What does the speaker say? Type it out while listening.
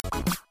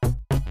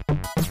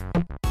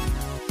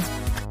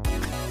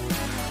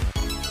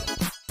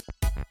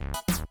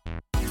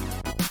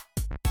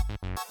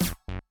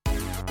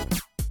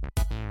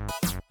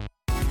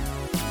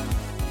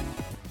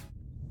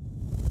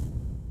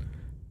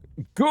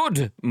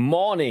Good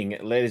morning,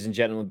 ladies and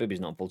gentlemen. Bibby's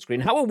not full screen.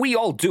 How are we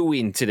all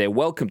doing today?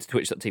 Welcome to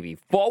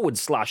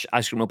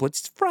twitch.tv/Ice Cream Uploads.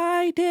 It's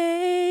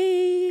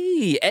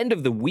Friday, end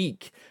of the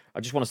week. I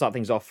just want to start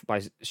things off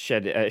by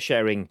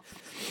sharing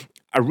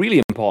a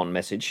really important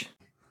message.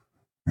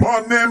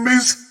 My name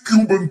is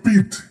Cuban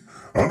Pete,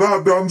 and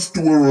I dance to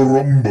a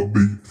rumba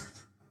beat.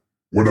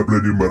 When I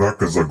play the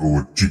maracas, I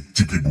go chick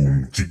chicky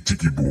boom, chick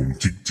chicky boom,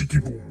 chick chicky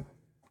boom.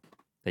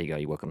 There you go.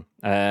 You're welcome.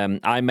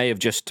 I may have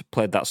just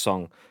played that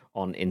song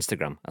on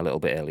Instagram a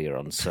little bit earlier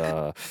on.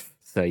 So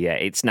yeah,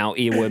 it's now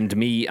earwormed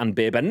me and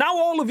Babe. And now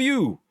all of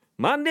you,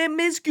 my name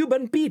is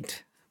Cuban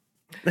Pete.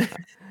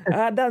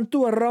 I dance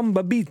to a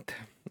rumba beat.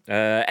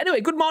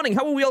 Anyway, good morning.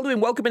 How are we all doing?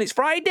 Welcome in. It's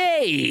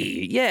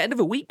Friday. Yeah, end of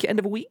a week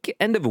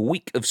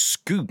of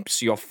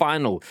Scoops, your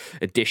final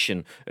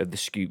edition of the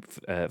Scoop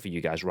for you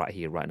guys right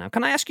here, right now.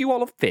 Can I ask you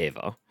all a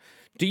favour?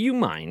 Do you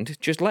mind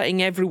just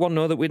letting everyone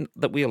know that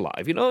we're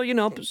live? You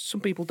know,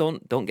 some people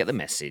don't get the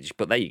message,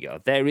 but there you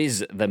go. There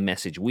is the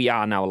message. We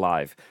are now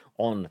live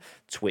on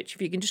Twitch.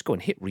 If you can just go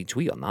and hit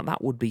retweet on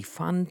that would be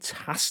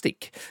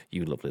fantastic.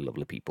 You lovely,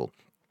 lovely people.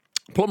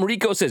 Plum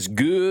Rico says,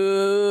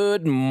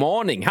 good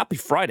morning. Happy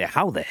Friday.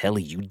 How the hell are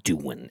you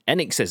doing?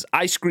 Enix says,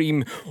 ice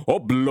cream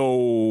upload.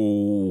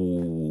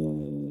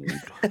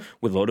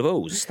 With a load of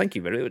O's. Thank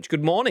you very much.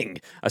 Good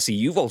morning. I see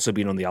you've also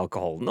been on the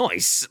alcohol.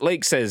 Nice.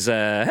 Lake says,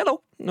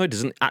 hello. No, it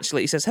doesn't.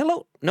 Actually, he says,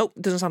 hello. Nope,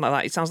 it doesn't sound like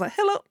that. It sounds like,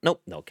 hello.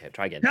 Nope. No, okay,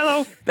 try again.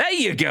 Hello. There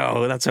you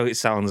go. That's how it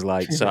sounds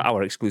like. So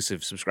our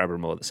exclusive subscriber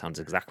mode that sounds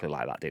exactly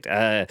like that did.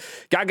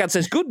 Gagad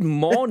says, good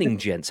morning,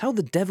 gents. How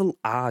the devil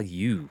are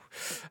you?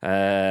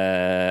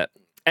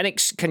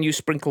 Enix, can you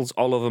sprinkles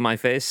all over my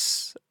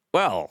face?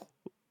 Well,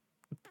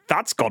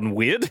 that's gone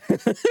weird.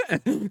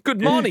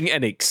 Good morning,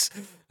 Enix.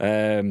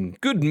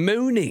 Good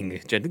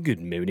morning, gentlemen.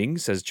 Good morning,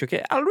 says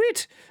Chucky. I'll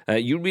read.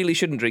 You really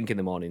shouldn't drink in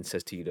the morning,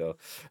 says Tito.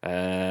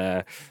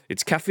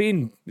 It's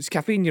caffeine. It's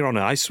caffeine, Your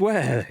Honour. I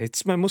swear.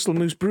 It's my Muscle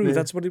Moose brew.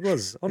 That's what it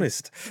was.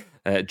 Honest.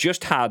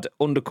 Just had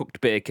undercooked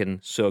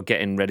bacon, so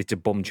getting ready to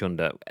bum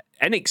chunder.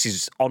 Enix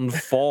is on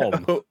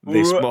form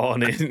this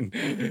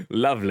morning.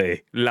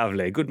 Lovely,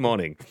 lovely. Good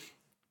morning.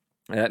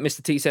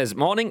 Mr. T says,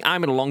 morning,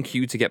 I'm in a long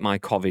queue to get my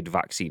COVID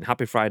vaccine.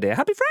 Happy Friday.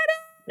 Happy Friday!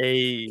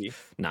 Hey.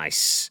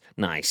 Nice,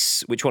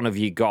 nice. Which one have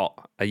you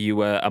got? Are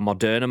you a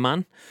Moderna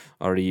man?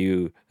 Or are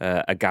you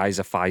a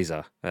Geyser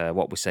Pfizer?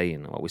 What we're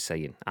saying.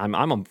 I'm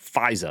on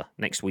Pfizer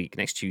next week,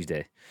 next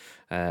Tuesday.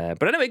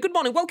 But anyway, good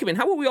morning, welcome in.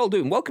 How are we all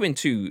doing? Welcome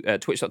into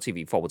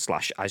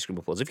twitch.tv/Ice Cream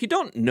Uploads. If you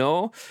don't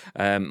know,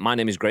 my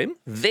name is Graham.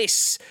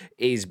 This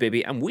is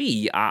Bibby, and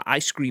we are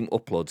Ice Cream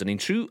Uploads. And in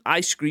true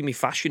ice creamy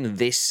fashion,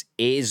 this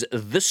is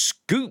The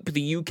Scoop,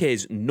 the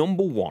UK's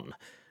number one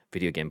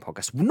video game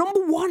podcast.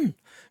 Number one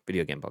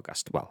video game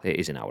podcast. Well, it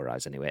is in our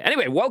eyes anyway.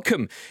 Anyway,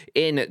 welcome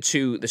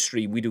into the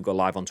stream. We do go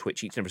live on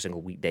Twitch each and every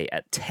single weekday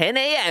at 10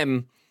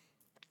 a.m.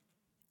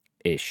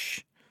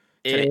 ish.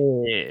 10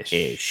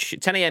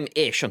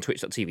 a.m.-ish on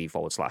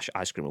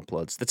twitch.tv/Ice Cream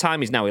Uploads. The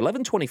time is now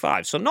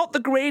 11:25, so not the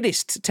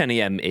greatest 10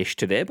 a.m.-ish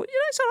today, but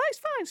it's all right, it's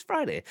fine, it's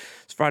Friday.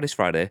 It's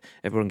Friday.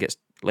 Everyone gets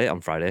late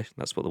on Friday.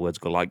 That's what the words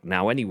go like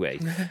now anyway.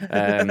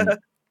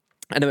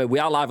 Anyway, we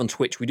are live on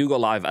Twitch. We do go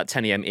live at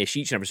 10 a.m.-ish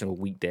each and every single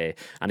weekday.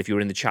 And if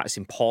you're in the chat, it's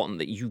important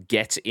that you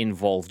get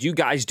involved. You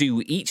guys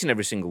do each and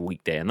every single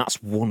weekday, and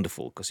that's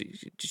wonderful because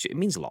it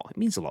means a lot. It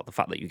means a lot, the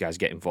fact that you guys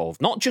get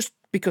involved. Not just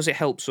because it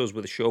helps us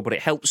with the show, but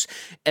it helps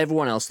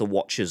everyone else that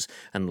watches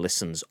and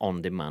listens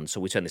on demand. So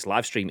we turn this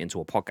live stream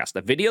into a podcast,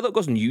 a video that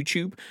goes on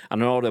YouTube,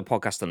 and an audio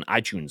podcast on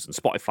iTunes and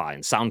Spotify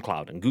and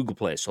SoundCloud and Google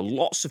Play. So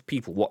lots of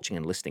people watching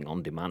and listening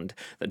on demand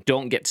that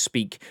don't get to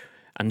speak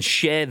and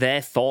share their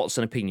thoughts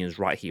and opinions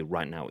right here,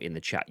 right now in the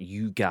chat.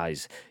 You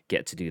guys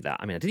get to do that.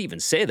 I mean, I didn't even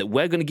say that.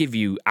 We're going to give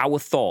you our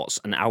thoughts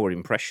and our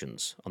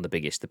impressions on the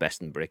biggest, the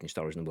best, and breaking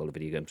stories in the world of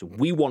video games.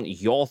 We want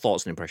your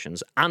thoughts and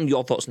impressions on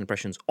our thoughts and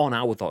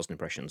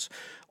impressions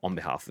on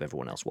behalf of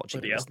everyone else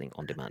watching and listening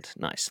on demand.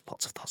 Nice.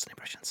 Lots of thoughts and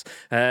impressions.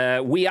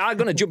 We are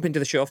going to jump into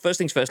the show. First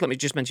things first, let me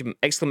just mention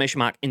exclamation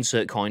mark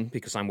insert coin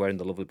because I'm wearing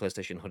the lovely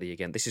PlayStation hoodie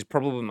again. This is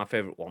probably my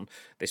favourite one,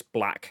 this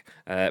black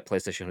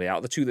PlayStation hoodie out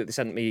of the two that they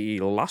sent me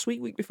last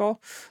week before.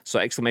 So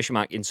exclamation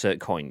mark insert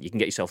coin. You can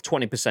get yourself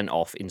 20%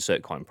 off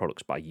insert coin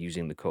products by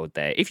using the code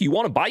there. If you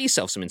want to buy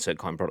yourself some insert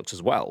coin products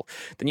as well,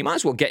 then you might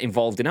as well get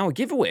involved in our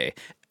giveaway.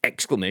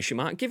 Exclamation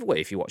mark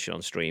giveaway if you watch it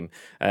on stream.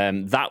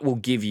 That will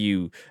give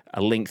you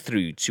a link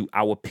through to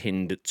our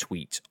pinned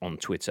tweet on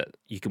Twitter.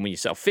 You can win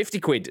yourself 50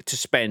 quid to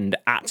spend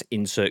at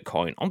insert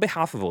coin on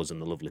behalf of us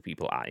and the lovely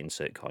people at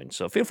insert coin.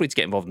 So feel free to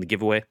get involved in the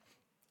giveaway.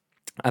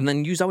 And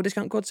then use our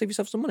discount code to save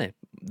yourself some money.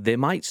 They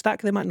might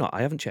stack, they might not.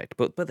 I haven't checked,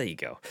 but there you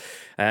go.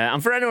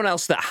 And for anyone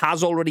else that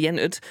has already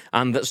entered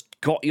and that's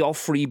got your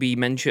freebie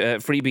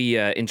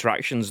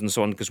interactions and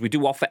so on, because we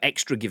do offer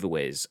extra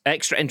giveaways,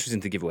 extra entries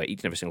into the giveaway each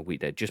and every single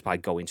weekday just by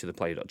going to the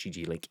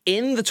player.gg link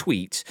in the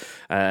tweet.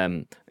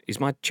 Is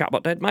my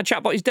chatbot dead? My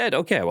chatbot is dead.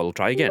 Okay, well, I'll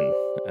try again.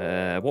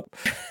 Whoop.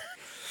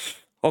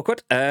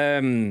 Awkward.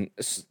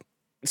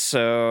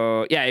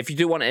 So, yeah, if you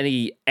do want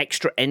any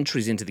extra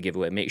entries into the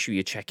giveaway, make sure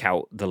you check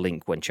out the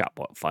link when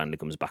Chatbot finally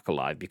comes back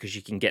alive, because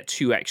you can get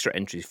 2 extra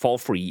entries for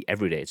free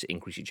every day to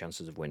increase your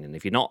chances of winning.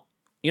 If you're not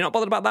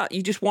bothered about that,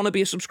 you just want to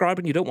be a subscriber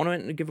and you don't want to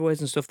enter giveaways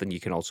and stuff, then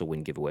you can also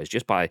win giveaways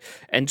just by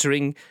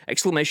entering !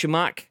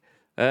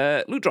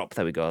 Loot drop.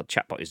 There we go.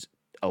 Chatbot is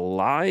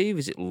alive.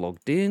 Is it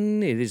logged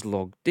in? It is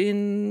logged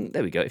in.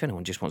 There we go. If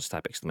anyone just wants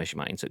to type !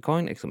 Insert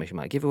coin, !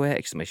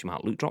 Giveaway, !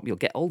 Loot drop, you'll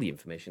get all the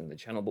information in the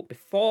channel. But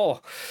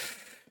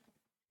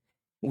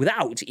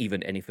without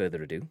even any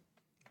further ado,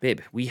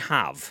 babe, we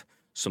have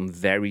some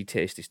very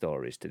tasty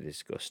stories to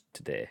discuss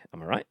today.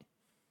 Am I right?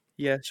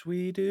 Yes,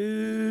 we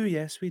do.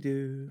 Yes, we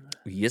do.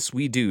 Yes,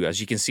 we do.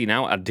 As you can see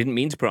now, I didn't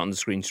mean to put it on the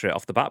screen straight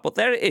off the bat, but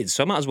there it is.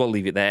 So I might as well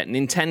leave it there.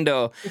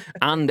 Nintendo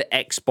and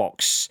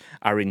Xbox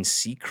are in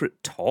secret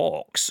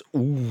talks.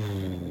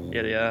 Ooh.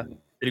 Yeah, they are.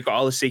 They've got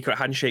all the secret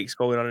handshakes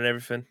going on and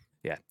everything.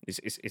 Yeah, it's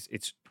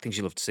things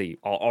you love to see,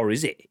 or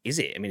is it? Is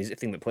it? I mean, is it a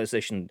thing that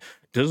PlayStation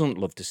doesn't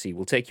love to see?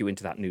 We'll take you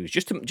into that news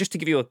just to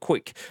give you a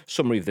quick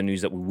summary of the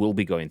news that we will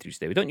be going through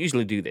today. We don't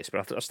usually do this,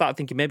 but I started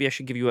thinking maybe I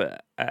should give you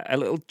a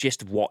little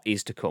gist of what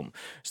is to come.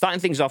 Starting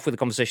things off with a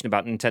conversation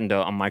about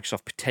Nintendo and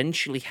Microsoft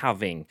potentially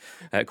having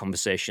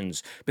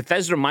conversations.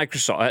 Nintendo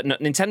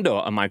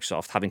and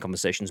Microsoft having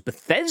conversations.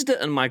 Bethesda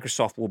and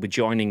Microsoft will be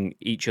joining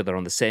each other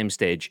on the same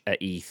stage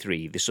at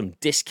E3. There's some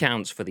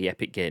discounts for the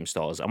Epic Game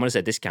stores. I'm going to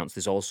say discounts.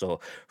 There's also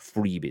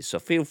freebies, so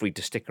feel free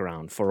to stick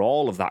around for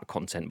all of that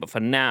content. But for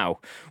now,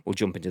 we'll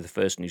jump into the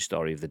first news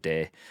story of the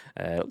day.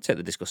 Let's take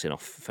the discussing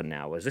off for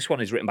now, as this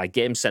one is written by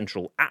Game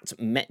Central at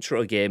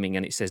Metro Gaming,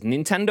 and it says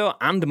Nintendo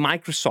and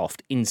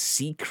Microsoft in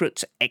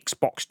secret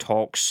Xbox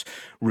talks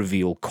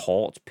reveal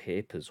court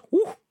papers.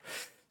 Woo!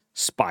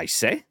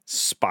 Spicy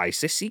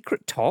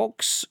secret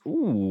talks.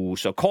 Ooh,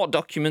 so court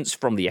documents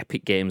from the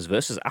Epic Games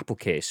versus Apple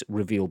case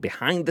reveal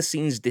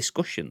behind-the-scenes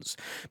discussions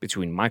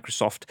between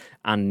Microsoft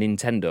and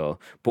Nintendo.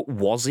 But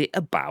was it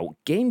about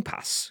Game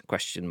Pass? ?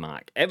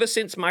 Ever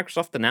since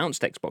Microsoft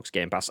announced Xbox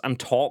Game Pass and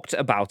talked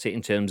about it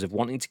in terms of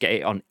wanting to get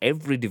it on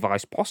every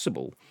device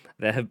possible,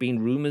 there have been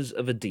rumors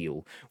of a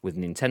deal with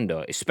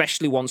Nintendo,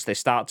 especially once they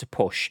start to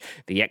push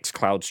the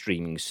xCloud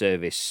streaming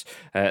service.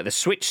 The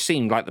Switch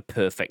seemed like the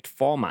perfect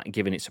format,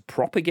 given it's a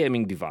proper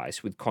gaming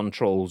device with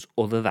controls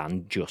other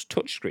than just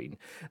touchscreen.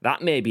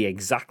 That may be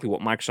exactly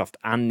what Microsoft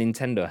and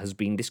Nintendo has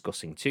been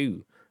discussing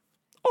too.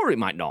 Or it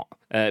might not,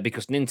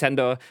 because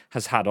Nintendo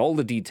has had all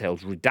the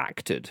details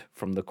redacted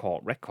from the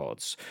court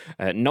records.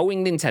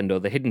 Knowing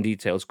Nintendo, the hidden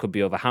details could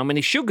be over how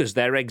many sugars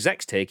their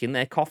execs take in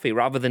their coffee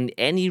rather than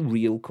any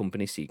real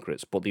company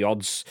secrets. But the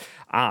odds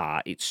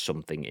are it's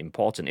something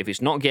important. If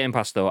it's not Game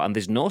Pass, though, and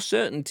there's no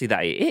certainty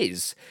that it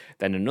is,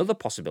 then another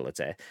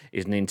possibility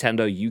is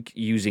Nintendo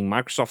using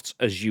Microsoft's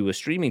Azure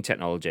streaming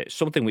technology,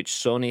 something which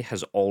Sony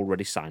has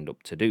already signed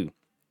up to do.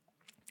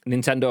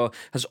 Nintendo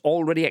has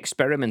already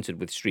experimented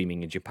with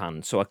streaming in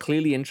Japan, so are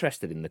clearly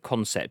interested in the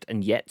concept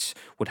and yet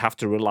would have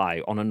to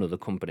rely on another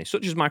company,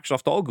 such as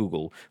Microsoft or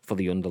Google, for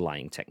the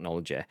underlying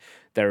technology.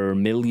 There are a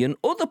million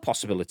other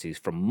possibilities,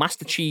 from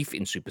Master Chief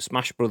in Super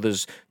Smash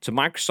Bros. To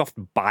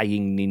Microsoft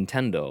buying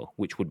Nintendo,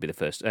 which wouldn't be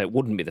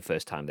the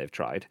first time they've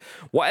tried.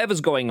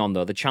 Whatever's going on,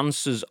 though, the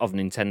chances are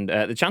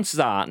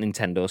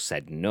Nintendo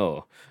said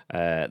no.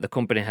 The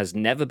company has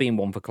never been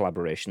one for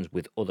collaborations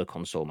with other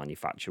console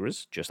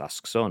manufacturers, just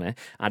ask Sony.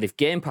 And if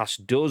Game Pass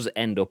does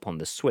end up on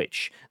the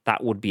Switch,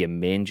 that would be a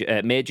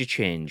major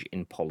change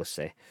in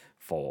policy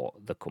for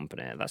the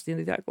company. That's the end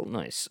of the article.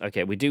 Nice.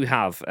 Okay, we do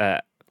have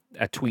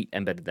a tweet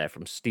embedded there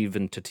from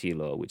Steven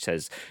Totilo, which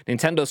says,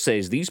 Nintendo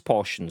says these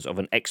portions of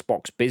an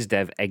Xbox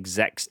BizDev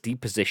exec's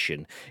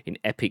deposition in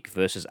Epic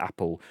versus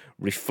Apple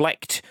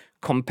reflect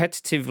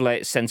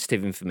competitively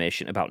sensitive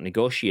information about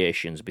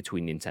negotiations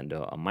between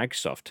Nintendo and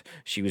Microsoft.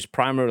 She was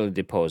primarily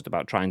deposed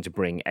about trying to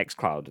bring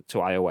xCloud to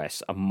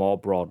iOS and more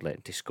broadly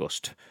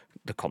discussed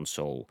the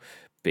console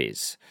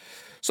biz.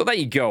 So there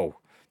you go.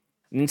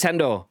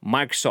 Nintendo,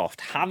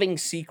 Microsoft, having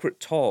secret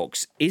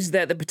talks. Is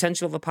there the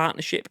potential of a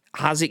partnership?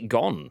 Has it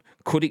gone?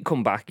 Could it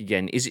come back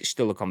again? Is it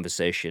still a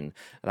conversation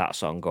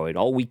that's ongoing?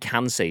 All we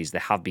can say is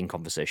there have been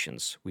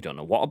conversations. We don't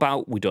know what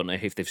about. We don't know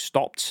if they've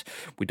stopped.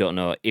 We don't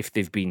know if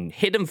they've been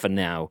hidden for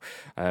now.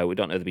 We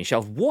don't know if they've been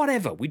shelved.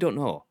 Whatever. We don't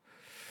know.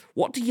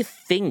 What do you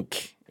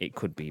think it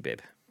could be,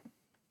 babe?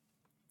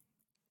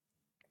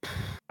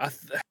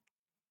 The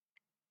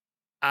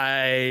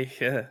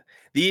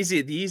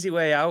easy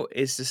way out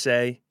is to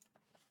say,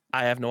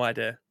 I have no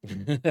idea.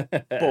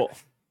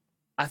 But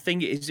I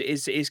think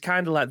it's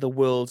kind of like the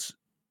world's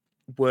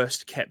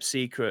worst kept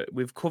secret.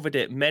 We've covered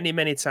it many,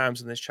 many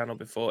times on this channel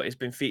before. It's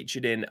been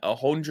featured in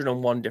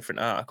 101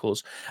 different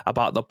articles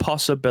about the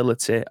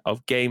possibility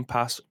of Game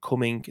Pass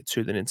coming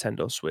to the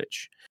Nintendo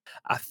Switch.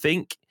 I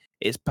think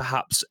it's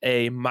perhaps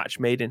a match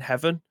made in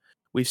heaven.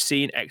 We've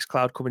seen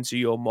xCloud come into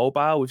your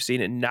mobile. We've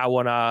seen it now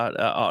on our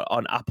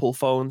on Apple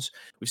phones.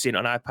 We've seen it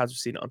on iPads. We've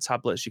seen it on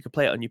tablets. You can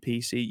play it on your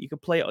PC. You can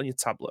play it on your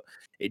tablet.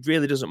 It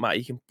really doesn't matter.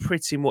 You can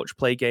pretty much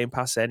play Game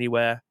Pass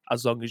anywhere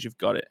as long as you've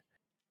got it.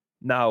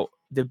 Now,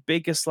 the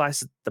bigger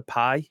slice of the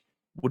pie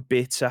would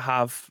be to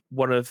have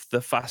one of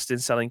the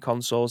fastest selling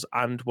consoles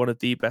and one of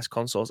the best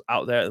consoles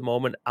out there at the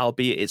moment,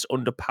 albeit it's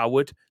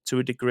underpowered to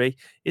a degree,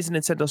 is a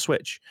Nintendo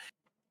Switch.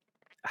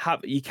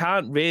 You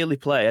can't really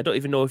play. I don't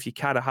even know if you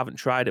can. I haven't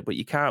tried it, but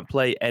you can't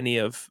play any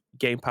of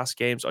Game Pass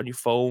games on your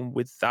phone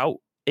without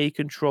a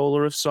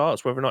controller of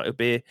sorts, whether or not it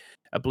be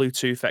a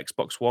Bluetooth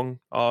Xbox One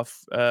or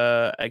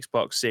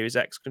Xbox Series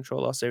X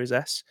controller or Series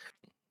S,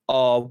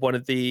 or one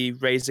of the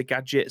Razer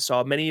gadgets,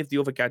 or many of the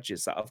other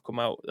gadgets that have come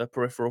out, a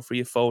peripheral for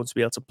your phone to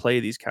be able to play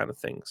these kind of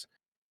things.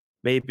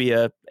 Maybe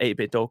a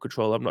 8-bit dual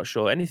controller, I'm not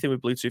sure. Anything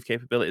with Bluetooth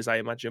capabilities, I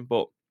imagine,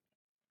 but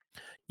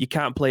you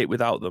can't play it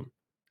without them.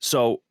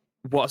 So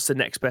what's the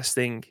next best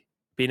thing?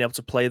 Being able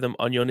to play them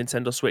on your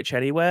Nintendo Switch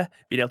anywhere,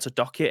 being able to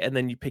dock it, and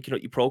then you picking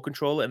up your Pro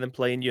controller and then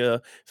playing your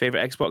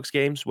favorite Xbox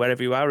games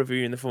wherever you are, whether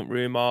you're in the front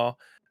room or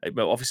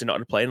well, obviously not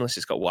on a plane unless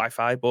it's got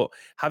Wi-Fi, but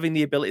having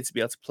the ability to be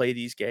able to play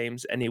these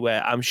games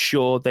anywhere, I'm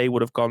sure they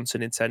would have gone to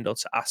Nintendo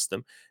to ask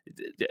them.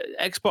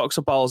 Xbox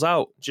are balls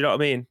out. Do you know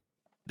what I mean?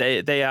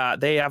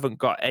 They haven't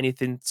got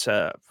anything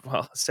to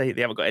say they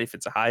haven't got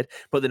anything to hide,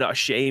 but they're not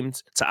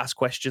ashamed to ask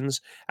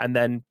questions and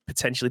then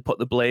potentially put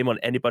the blame on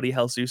anybody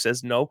else who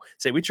says no.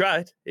 Say we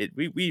tried.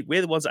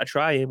 We're the ones that are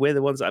trying. We're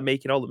the ones that are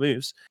making all the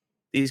moves.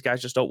 These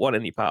guys just don't want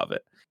any part of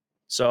it.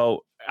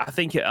 So I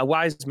think a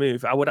wise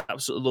move. I would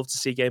absolutely love to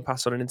see Game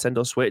Pass on a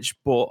Nintendo Switch,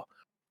 but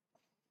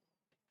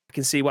I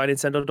can see why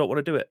Nintendo don't want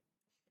to do it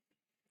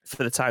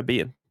for the time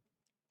being.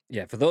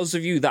 Yeah, for those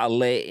of you that are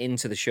late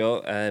into the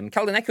show,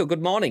 Calvin Echo,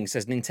 good morning,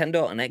 says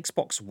Nintendo and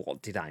Xbox,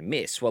 what did I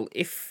miss? Well,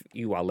 if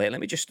you are late,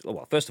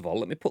 first of all,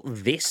 let me put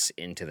this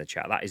into the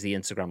chat. That is the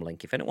Instagram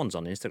link. If anyone's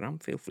on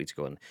Instagram, feel free to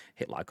go and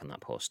hit like on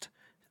that post.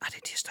 Add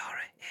it to your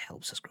story. It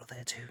helps us grow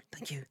there too.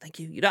 Thank you.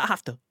 You don't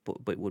have to, but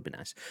it would be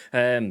nice.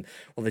 Well,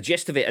 the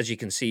gist of it, as you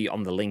can see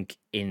on the link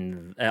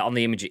on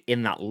the image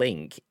in that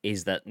link,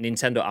 is that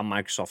Nintendo and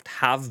Microsoft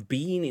have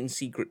been in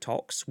secret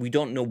talks. We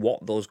don't know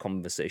what those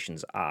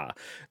conversations are.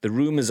 The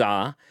rumors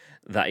are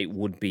that it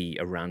would be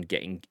around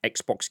getting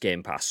Xbox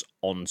Game Pass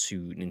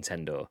onto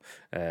Nintendo.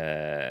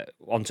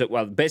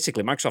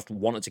 Basically, Microsoft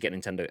wanted to get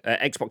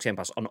Xbox Game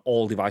Pass on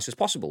all devices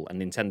possible,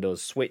 and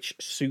Nintendo's Switch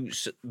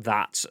suits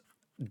that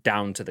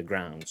down to the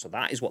ground. So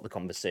that is what the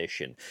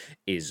conversation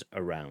is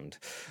around.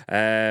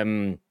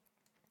 And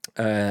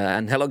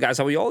hello guys,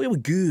 how are you all? We're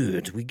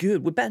good.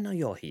 We're better now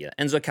you're here.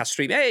 Enzo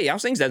Castream. Hey,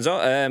 how's things,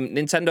 Enzo?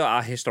 Nintendo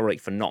are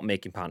historic for not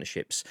making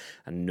partnerships,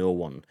 and no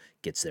one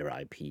gets their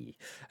IP.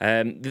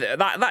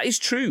 That is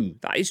true.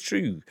 That is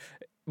true.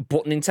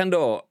 But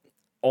Nintendo,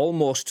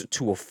 almost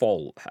to a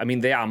fault. I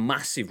mean, they are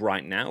massive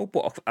right now,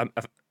 but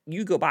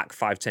you go back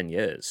 5-10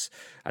 years,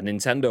 and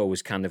Nintendo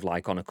was kind of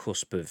like on a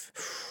cusp of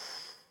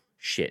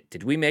shit,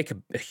 did we make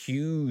a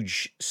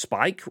huge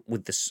spike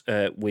with this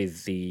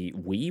with the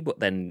Wii, but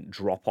then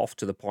drop off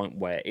to the point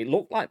where it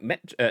looked like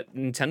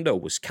Nintendo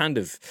was kind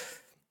of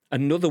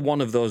another one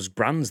of those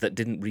brands that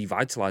didn't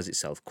revitalize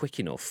itself quick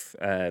enough,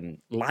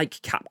 like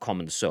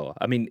Capcom and so.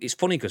 I mean, it's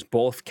funny because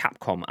both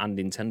Capcom and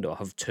Nintendo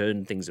have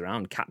turned things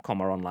around.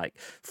 Capcom are on like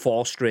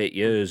 4 straight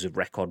years of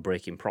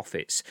record-breaking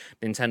profits.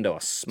 Nintendo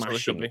are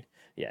smashing it.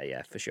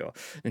 Yeah, for sure.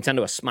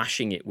 Nintendo are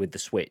smashing it with the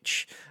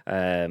Switch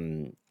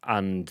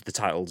and the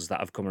titles that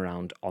have come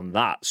around on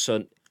that.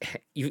 So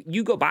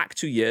you go back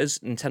 2 years,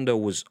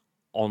 Nintendo was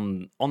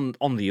on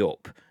the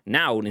up.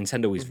 Now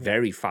Nintendo is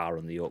very far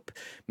on the up.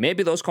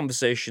 Maybe those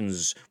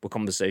conversations were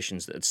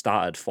conversations that had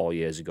started 4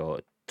 years ago,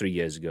 3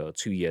 years ago,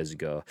 2 years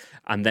ago,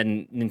 and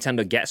then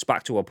Nintendo gets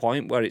back to a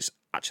point where it's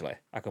actually,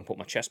 I can put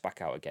my chest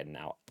back out again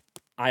now.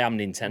 I am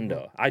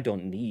Nintendo. I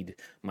don't need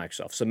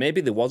Microsoft. So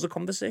maybe there was a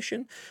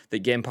conversation that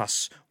Game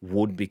Pass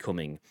would be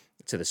coming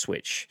to the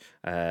Switch.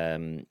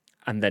 And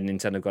then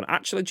Nintendo gone,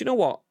 actually, do you know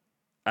what?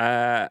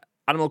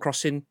 Animal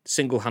Crossing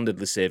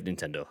single-handedly saved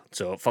Nintendo.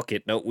 So fuck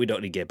it. No, we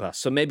don't need Game Pass.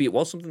 So maybe it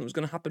was something that was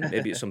going to happen.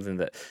 Maybe it's something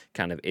that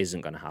kind of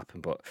isn't going to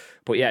happen. But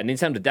yeah,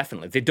 Nintendo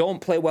definitely. They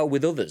don't play well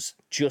with others,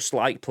 just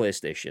like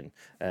PlayStation.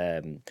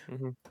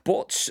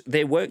 But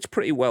they worked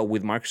pretty well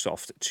with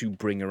Microsoft to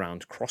bring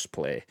around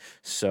crossplay.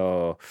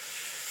 So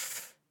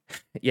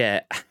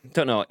yeah,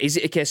 don't know. Is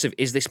it a case of,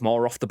 is this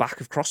more off the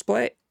back of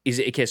crossplay? Is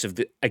it a case of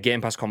a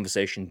Game Pass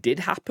conversation did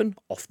happen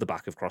off the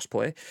back of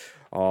crossplay?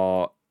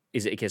 Or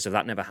is it a case of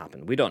that never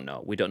happened? We don't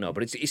know.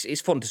 But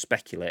it's fun to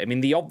speculate. I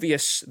mean, the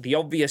obvious,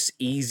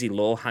 easy,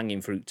 low-hanging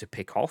fruit to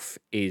pick off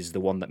is the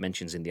one that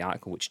mentions in the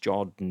article, which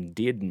Jordan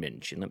did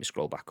mention. Let me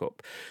scroll back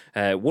up.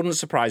 Wouldn't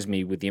surprise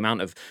me with the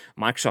amount of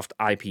Microsoft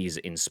IPs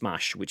in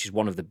Smash, which is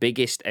one of the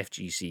biggest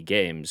FGC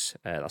games.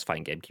 That's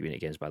Fighting Game Community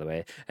Games, by the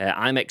way.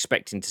 I'm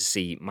expecting to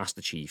see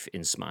Master Chief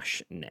in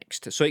Smash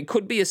next. So it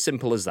could be as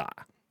simple as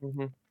that.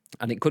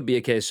 And it could be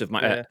a case of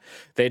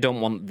they don't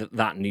want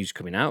that news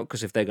coming out,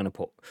 because if they're going to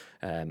put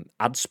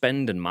ad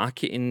spend and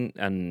marketing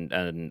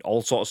and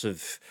all sorts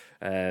of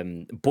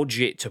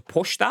budget to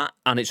push that,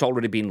 and it's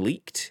already been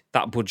leaked,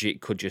 that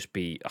budget could just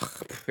be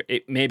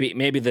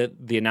maybe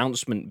the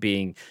announcement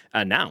being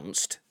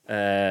announced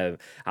at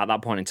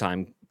that point in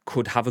time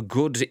could have a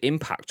good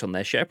impact on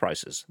their share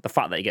prices. The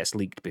fact that it gets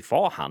leaked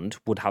beforehand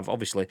would have,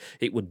 obviously,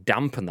 it would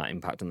dampen that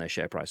impact on their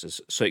share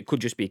prices. So it could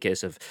just be a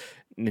case of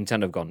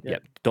Nintendo have gone,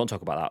 don't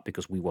talk about that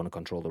because we want to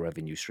control the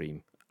revenue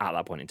stream at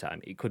that point in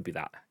time. It could be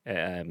that.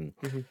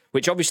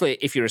 Which obviously,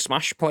 if you're a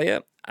Smash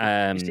player,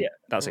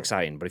 that's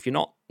exciting. But if you're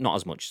not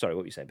as much. Sorry,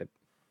 what were you saying, babe?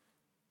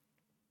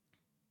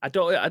 I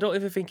don't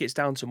even think it's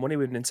down to money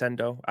with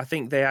Nintendo. I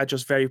think they are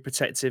just very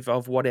protective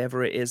of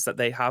whatever it is that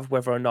they have,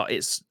 whether or not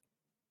it's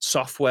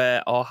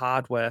software or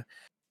hardware.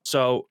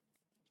 So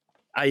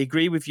I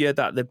agree with you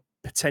that they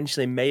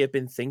potentially may have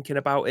been thinking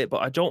about it,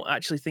 but I don't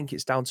actually think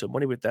it's down to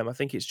money with them. I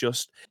think it's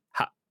just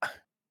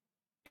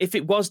if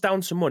it was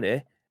down to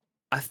money,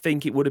 I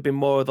think it would have been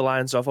more of the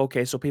lines of,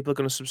 okay, so people are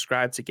going to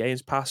subscribe to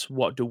Games Pass.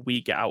 What do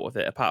we get out of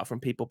it apart from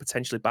people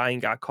potentially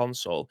buying our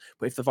console?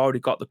 But if they've already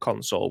got the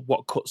console,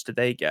 what cuts do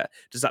they get?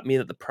 Does that mean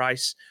that the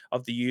price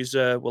of the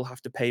user will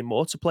have to pay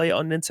more to play it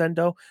on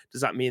Nintendo?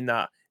 Does that mean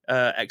that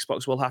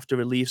Xbox will have to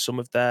relieve some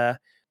of their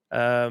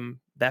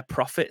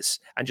profits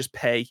and just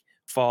pay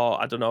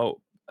for, I don't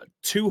know,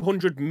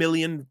 200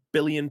 million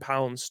billion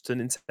pounds to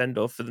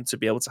Nintendo for them to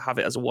be able to have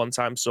it as a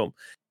one-time sum?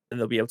 And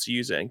they'll be able to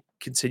use it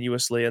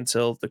continuously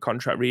until the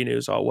contract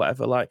renews or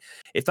whatever. Like,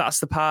 if that's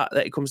the part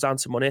that it comes down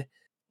to money,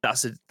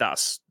 that's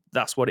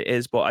what it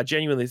is. But I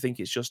genuinely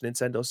think it's just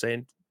Nintendo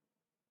saying,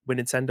 with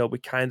Nintendo,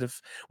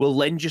 we'll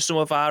lend you some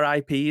of our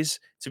IPs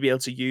to be able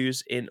to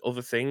use in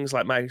other things.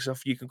 Like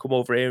Microsoft, you can come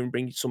over here and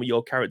bring some of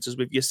your characters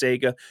with your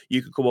Sega.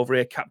 You can come over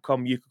here,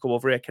 Capcom. You can come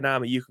over here,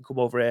 Konami. You can come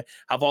over here,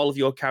 have all of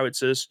your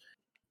characters,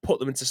 put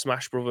them into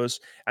Smash Brothers,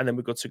 and then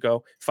we're good to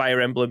go.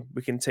 Fire Emblem,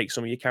 we can take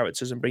some of your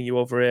characters and bring you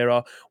over here,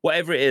 or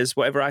whatever it is,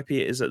 whatever IP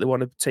it is that they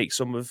want to take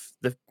some of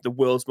the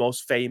world's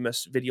most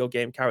famous video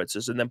game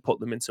characters and then put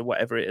them into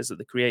whatever it is that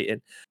they're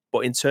creating.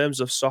 But in terms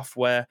of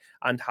software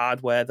and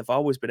hardware, they've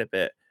always been a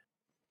bit,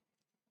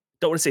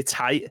 don't want to say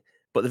tight,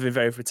 but they've been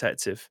very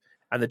protective,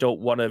 and they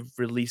don't want to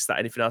release that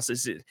anything else.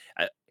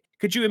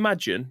 Could you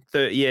imagine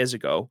 30 years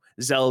ago,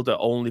 Zelda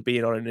only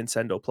being on a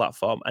Nintendo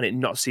platform and it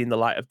not seeing the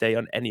light of day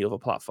on any other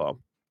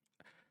platform?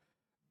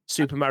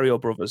 Super Mario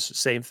Brothers,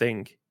 same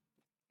thing.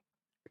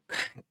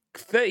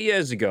 30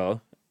 years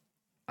ago,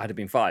 I'd have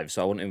been 5,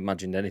 so I wouldn't have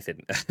imagined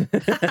anything.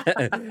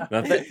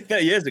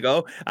 30 years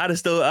ago, I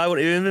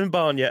wouldn't even been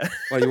born yet.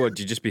 Well, you would.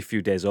 You'd just be a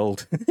few days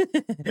old.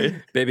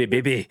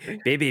 baby.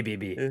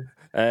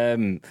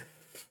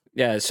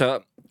 Yeah,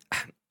 so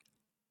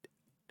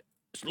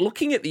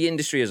looking at the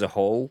industry as a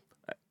whole,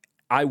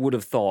 I would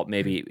have thought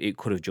maybe it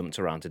could have jumped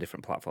around to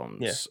different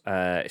platforms.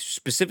 Yeah.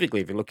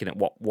 Specifically, if you're looking at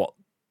what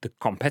the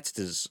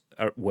competitors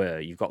were,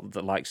 you've got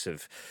the likes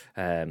of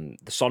the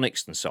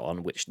Sonics and so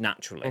on, which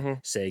naturally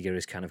Sega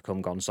has kind of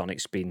gone.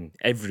 Sonic's been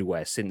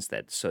everywhere since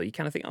then, so you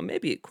kind of think, oh,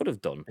 maybe it could have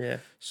done. Yeah.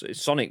 So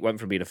Sonic went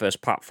from being a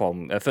first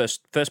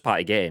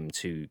party game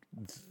to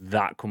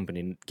that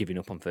company giving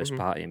up on first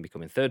party and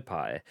becoming third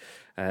party.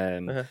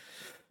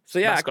 So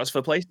yeah, mascots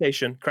for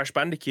PlayStation, Crash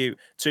Bandicoot,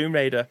 Tomb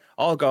Raider,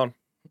 all gone.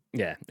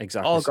 Yeah,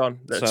 exactly. All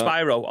gone.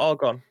 Spyro, all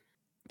gone.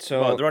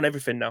 So they're on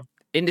everything now.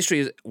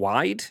 Industry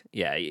wide,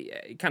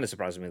 it kind of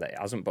surprises me that it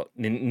hasn't. But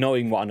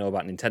knowing what I know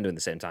about Nintendo in the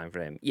same time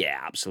frame,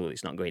 absolutely,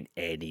 it's not going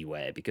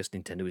anywhere because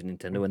Nintendo is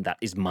Nintendo, and that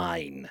is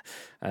mine.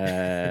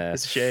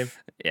 It's a shame.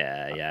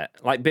 Yeah.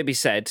 Like Billy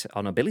said,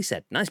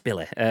 nice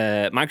Billy.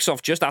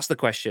 Microsoft just asked the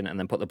question and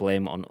then put the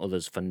blame on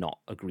others for not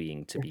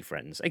agreeing to be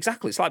friends.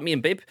 Exactly, it's like me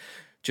and Bib.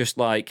 Just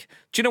like,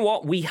 do you know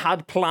what? We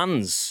had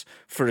plans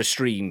for a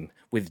stream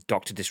with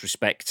Dr.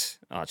 Disrespect.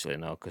 Actually,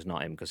 no, because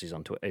not him, because he's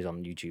on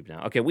YouTube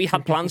now. Okay, we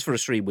had plans for a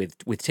stream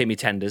with Timmy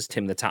Tenders,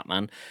 Tim the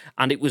Tapman,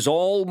 and it was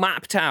all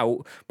mapped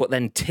out, but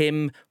then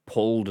Tim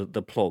pulled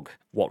the plug.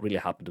 What really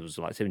happened was,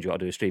 like, Tim, do you want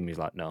to do a stream? He's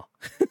like, no.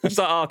 It's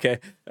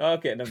like,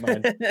 okay, never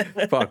mind.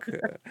 Fuck.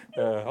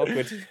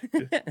 Awkward.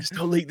 Just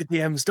don't leak the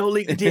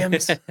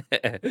DMs.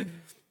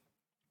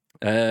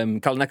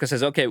 Kalineka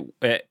says, okay,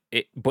 but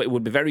it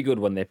would be very good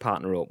when they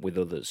partner up with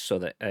others so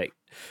that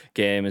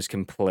gamers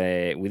can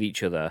play with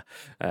each other,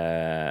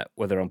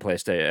 whether on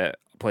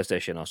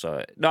PlayStation or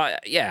so. No,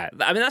 yeah,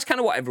 I mean, that's kind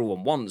of what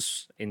everyone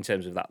wants in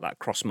terms of that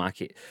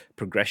cross-market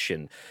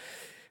progression.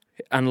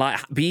 And like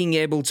being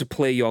able to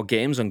play your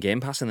games on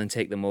Game Pass and then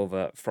take them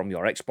over from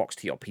your Xbox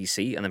to your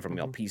PC and then from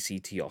your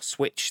PC to your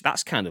Switch,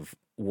 that's kind of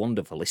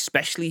wonderful,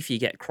 especially if you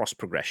get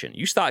cross-progression.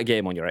 You start a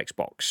game on your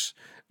Xbox,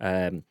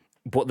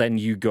 but then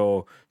you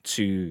go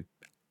to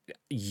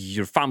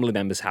your family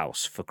member's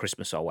house for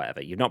Christmas or whatever.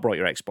 You've not brought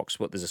your Xbox,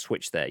 but there's a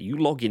Switch there. You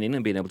logging in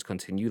and being able to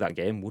continue that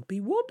game would be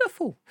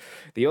wonderful.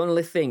 The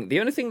only thing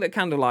that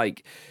kind of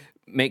like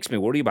makes me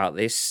worry about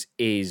this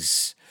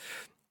is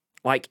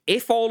like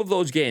if all of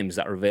those games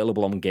that are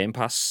available on Game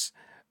Pass,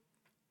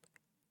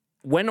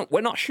 we're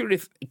not sure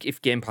if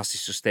Game Pass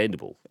is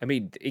sustainable. I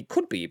mean, it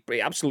could be, but it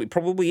absolutely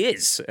probably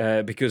is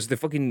because they're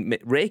fucking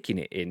raking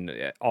it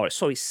in, or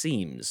so it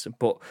seems.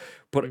 But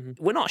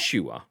we're not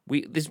sure.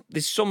 There's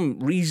some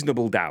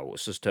reasonable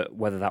doubts as to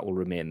whether that will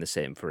remain the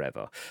same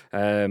forever.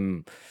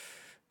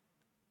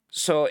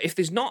 So if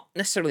there's not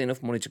necessarily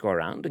enough money to go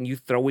around, and you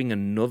throwing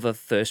another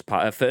first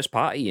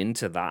party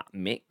into that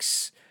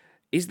mix,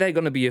 is there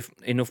going to be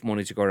enough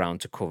money to go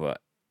around to cover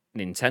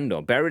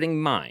Nintendo? Bearing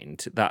in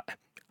mind that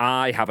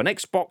I have an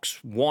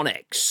Xbox One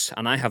X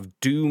and I have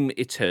Doom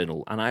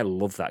Eternal, and I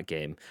love that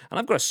game, and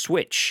I've got a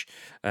Switch.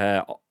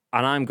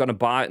 And I'm going to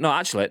buy... No,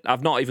 actually,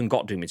 I've not even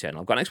got Doom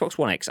Eternal. I've got an Xbox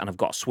One X and I've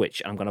got a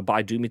Switch, and I'm going to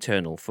buy Doom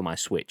Eternal for my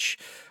Switch.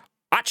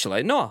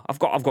 Actually, no, I've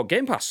got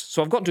Game Pass,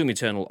 so I've got Doom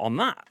Eternal on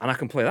that, and I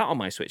can play that on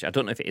my Switch. I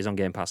don't know if it is on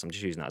Game Pass. I'm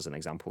just using that as an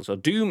example. So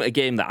Doom, a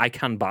game that I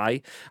can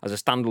buy as a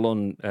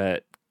standalone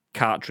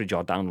cartridge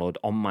or download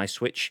on my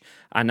Switch,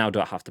 I now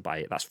don't have to buy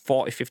it. That's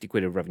 40, 50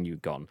 quid of revenue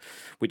gone,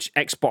 which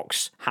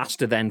Xbox has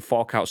to then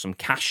fork out some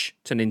cash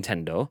to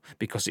Nintendo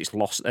because it's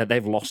lost.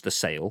 They've lost the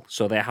sale,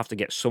 so they have to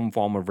get some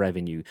form of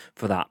revenue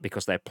for that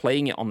because they're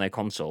playing it on their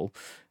console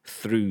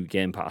through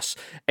Game Pass.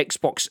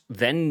 Xbox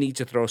then need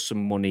to throw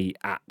some money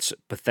at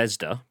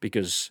Bethesda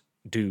because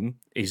Doom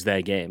is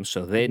their game,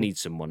 so they need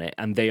some money,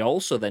 and they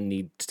also then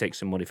need to take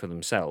some money for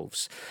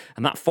themselves.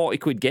 And that 40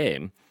 quid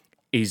game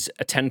is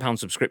a £10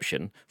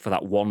 subscription for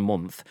that 1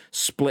 month,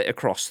 split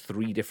across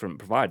 3 different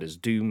providers,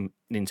 Doom,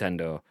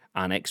 Nintendo,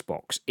 and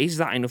Xbox. Is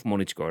that enough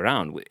money to go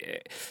around?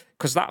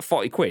 Because that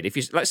 40 quid, if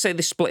you let's say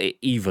they split it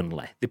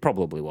evenly, they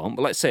probably won't,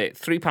 but let's say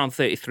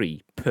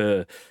 £3.33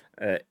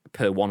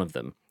 per one of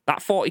them.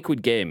 That 40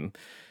 quid game,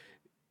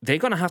 they're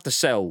going to have to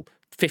sell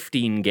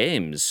 15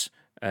 games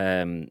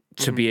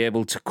to be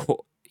able to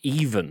cut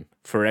even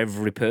for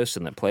every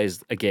person that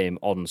plays a game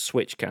on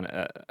Switch.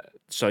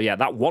 So yeah,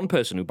 that one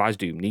person who buys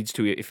Doom needs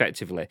to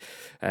effectively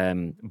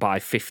buy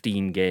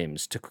 15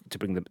 games to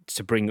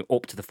bring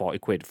up to the 40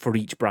 quid for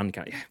each brand.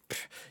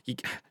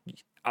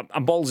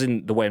 I'm balls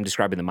in the way I'm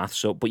describing the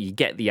maths up, but you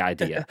get the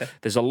idea.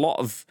 There's a lot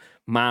of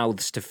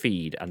mouths to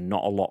feed and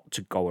not a lot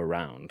to go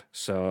around.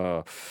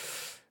 So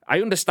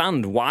I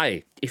understand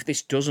why, if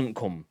this doesn't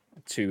come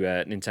to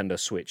Nintendo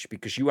Switch,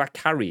 because you are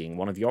carrying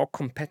one of your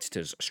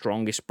competitors'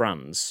 strongest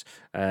brands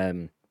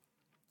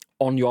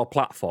on your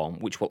platform,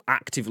 which will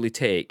actively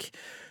take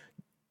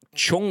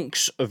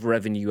chunks of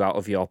revenue out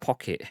of your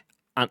pocket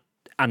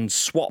and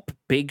swap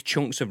big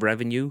chunks of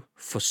revenue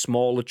for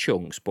smaller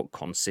chunks, but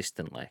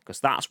consistently, because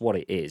that's what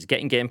it is.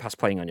 Getting Game Pass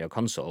playing on your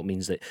console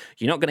means that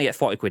you're not going to get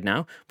 40 quid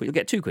now, but you'll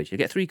get 2 quid, you'll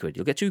get 3 quid,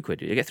 you'll get 2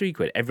 quid, you'll get 3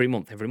 quid every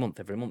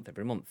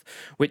month,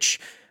 which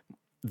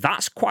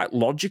that's quite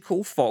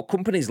logical for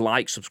companies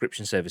like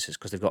subscription services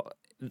because they've got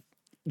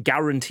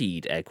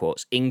guaranteed, air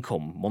quotes,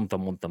 income month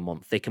on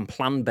month. They can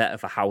plan better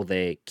for how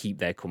they keep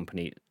their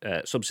company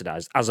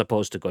subsidized, as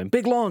opposed to going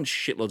big launch,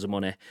 shitloads of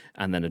money,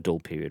 and then a dull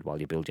period while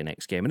you build your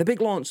next game, and a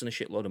big launch and a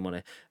shitload of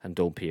money and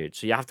dull period.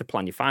 So you have to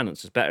plan your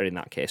finances better in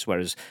that case,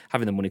 whereas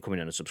having the money coming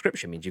in on a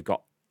subscription means you've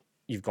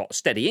got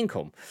steady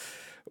income.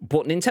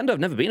 But Nintendo have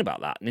never been about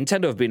that.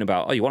 Nintendo have been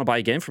about, oh, you want to buy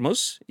a game from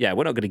us? Yeah,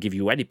 we're not going to give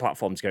you any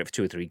platform to get it for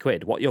 2 or 3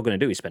 quid. What you're going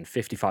to do is spend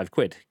 55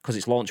 quid because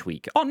it's launch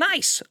week. Oh,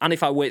 nice. And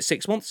if I wait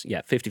 6 months?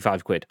 Yeah,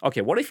 55 quid. Okay,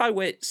 what if I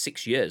wait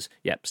 6 years?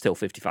 Yep, still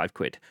 55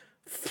 quid.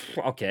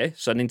 Okay,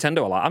 so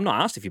Nintendo are like, I'm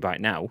not asked if you buy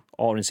it now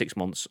or in 6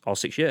 months or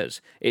 6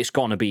 years. It's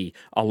going to be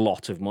a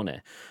lot of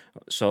money.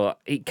 So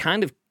it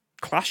kind of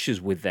clashes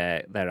with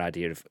their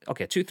idea of,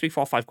 okay, 2, 3,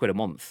 4, 5 quid a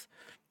month.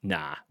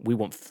 Nah, we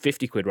want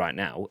 50 quid right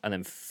now, and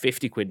then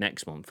 50 quid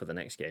next month for the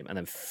next game, and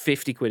then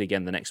 50 quid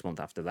again the next month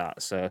after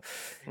that. So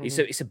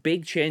it's a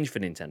big change for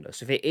Nintendo.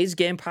 So if it is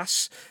Game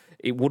Pass,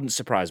 it wouldn't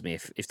surprise me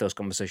if those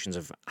conversations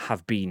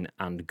have been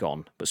and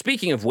gone. But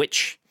speaking of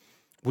which,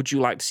 would you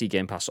like to see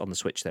Game Pass on the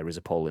Switch? There is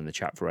a poll in the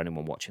chat for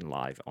anyone watching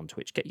live on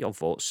Twitch. Get your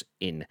votes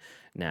in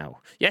now.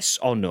 Yes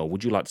or no?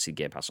 Would you like to see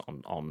Game Pass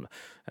on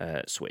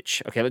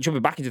Switch? Okay, let's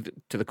jump back into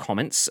the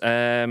comments.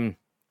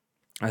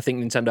 I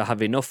think Nintendo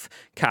have enough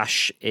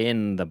cash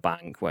in the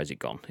bank. Where's it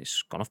gone?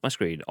 It's gone off my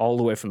screen. All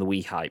the way from the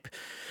Wii hype.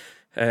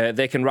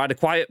 They can ride a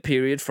quiet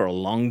period for a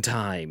long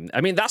time. I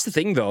mean, that's the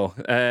thing, though.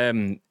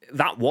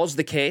 That was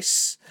the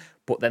case,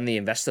 but then they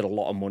invested a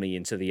lot of money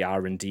into the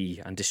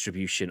R&D and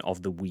distribution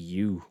of the Wii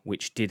U,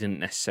 which didn't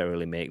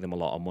necessarily make them a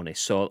lot of money.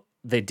 So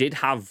they did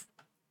have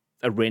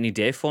a rainy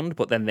day fund,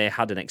 but then they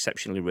had an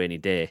exceptionally rainy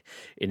day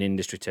in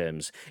industry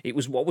terms. It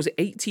was,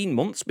 18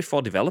 months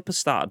before developers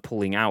started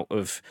pulling out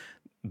of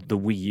the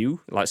Wii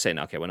U, like saying,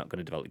 okay, we're not going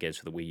to develop games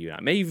for the Wii U now.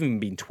 It may even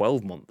been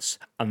 12 months.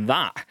 And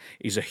that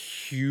is a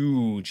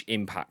huge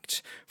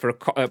impact for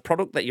a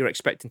product that you're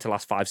expecting to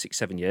last 5, 6,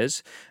 7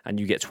 years, and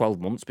you get 12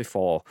 months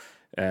before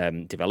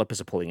developers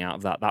are pulling out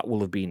of that. That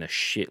will have been a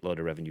shitload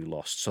of revenue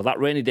lost. So that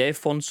rainy day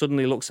fund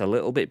suddenly looks a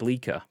little bit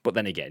bleaker. But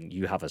then again,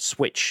 you have a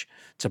Switch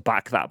to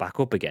back that back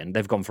up again.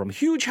 They've gone from a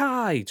huge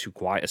high to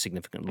quite a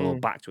significant low,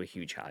 back to a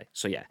huge high.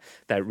 So yeah,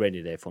 their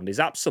rainy day fund is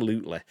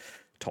absolutely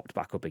topped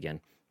back up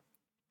again.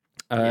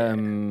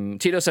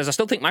 Tito says, I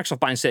still think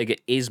Microsoft buying Sega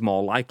is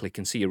more likely.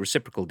 Can see a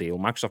reciprocal deal.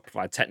 Microsoft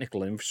provide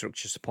technical and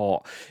infrastructure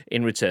support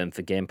in return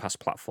for Game Pass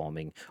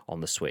platforming on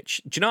the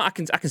Switch. Do you know, I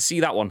can see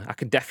that one. I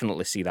can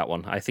definitely see that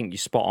one. I think you're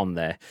spot on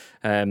there.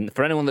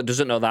 For anyone that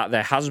doesn't know that,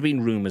 there has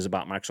been rumours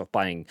about Microsoft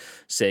buying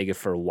Sega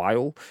for a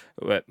while.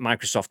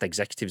 Microsoft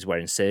executives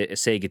wearing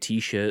Sega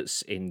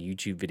t-shirts in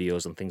YouTube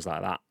videos and things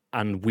like that.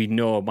 And we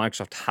know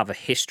Microsoft have a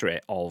history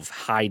of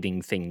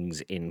hiding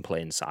things in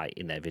plain sight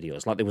in their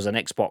videos. Like there was an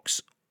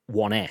Xbox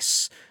One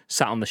S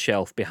sat on the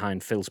shelf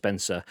behind Phil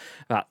Spencer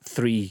about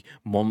 3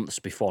 months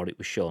before it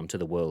was shown to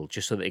the world,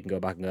 just so that they can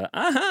go back and go,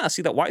 aha,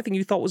 see that white thing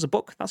you thought was a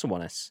book? That's a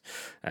One S.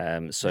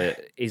 So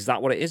is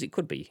that what it is? It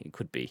could be. It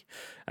could be.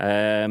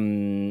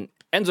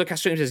 Enzo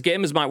Castro says,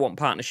 gamers might want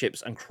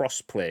partnerships and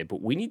cross-play,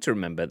 but we need to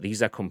remember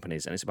these are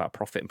companies and it's about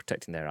profit and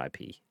protecting their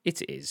IP.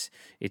 It is.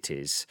 It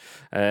is.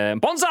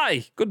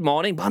 Bonsai! Good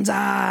morning,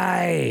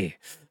 Bonsai!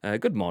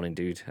 Good morning,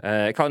 dude.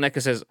 Colin Necker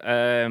says,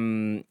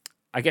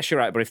 I guess you're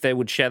right, but if they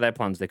would share their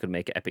plans, they could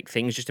make it epic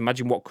things. Just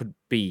imagine what could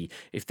be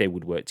if they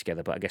would work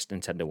together. But I guess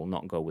Nintendo will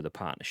not go with a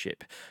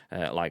partnership,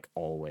 like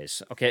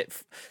always. Okay,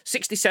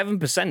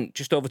 67%,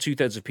 just over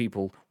 2/3 of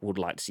people would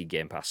like to see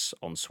Game Pass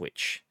on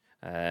Switch.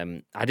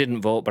 I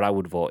didn't vote, but I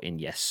would vote in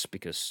yes,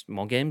 because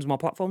more games, more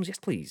platforms, yes,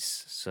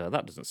 please. So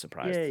that doesn't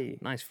surprise me.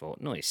 Nice vote,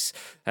 nice.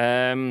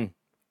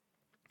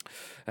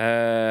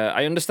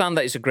 I understand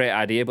that it's a great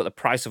idea, but the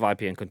price of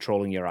IP and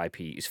controlling your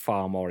IP is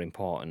far more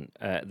important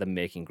than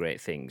making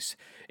great things.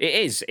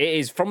 It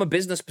is from a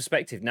business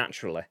perspective,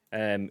 naturally.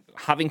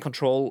 Having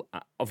control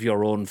of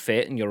your own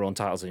fate and your own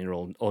titles and your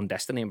own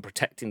destiny and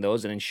protecting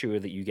those and ensure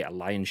that you get a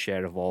lion's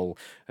share of all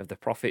of the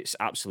profits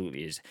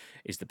absolutely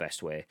is the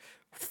best way.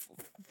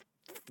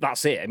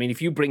 That's it. I mean,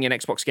 if you bring in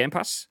Xbox Game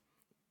Pass,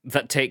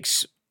 that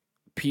takes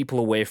people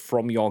away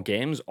from your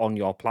games on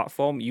your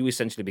platform. You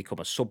essentially become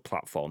a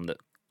sub-platform that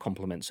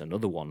complements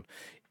another one.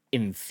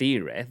 In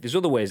theory, there's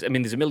other ways. I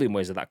mean, there's a million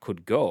ways that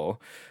could go,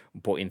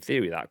 but in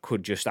theory, that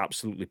could just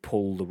absolutely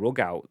pull the rug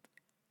out.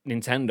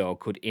 Nintendo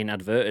could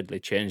inadvertently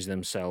change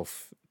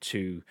themselves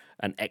to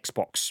an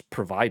Xbox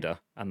provider,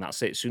 and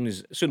that's it. As soon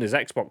as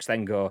Xbox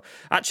then go,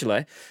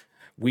 actually,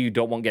 we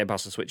don't want Game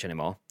Pass on Switch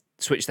anymore.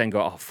 Switch then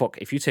go, oh fuck,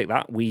 if you take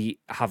that, we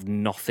have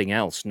nothing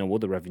else, no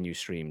other revenue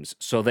streams.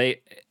 So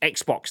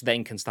Xbox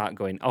then can start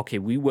going, okay,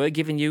 we were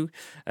giving you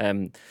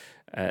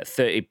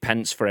 30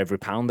 pence for every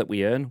pound that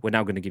we earn. We're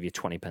now going to give you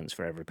 20 pence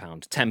for every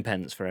pound, 10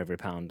 pence for every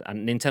pound.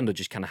 And Nintendo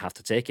just kind of have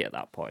to take it at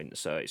that point.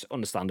 So it's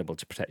understandable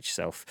to protect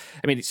yourself.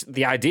 I mean, it's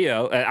the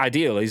ideal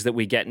is that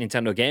we get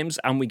Nintendo games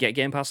and we get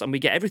Game Pass and we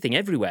get everything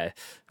everywhere.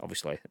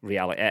 Obviously,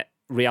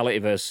 reality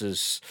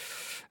versus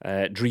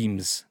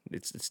dreams.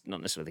 It's not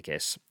necessarily the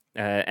case.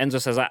 Enzo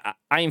says,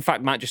 I in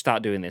fact might just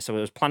start doing this. So I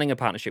was planning a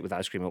partnership with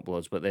Ice Cream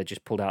Uploads, but they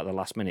just pulled out at the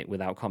last minute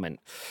without comment.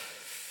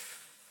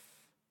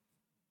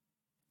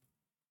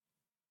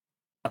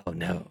 Oh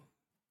no,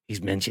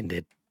 he's mentioned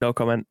it. No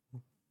comment.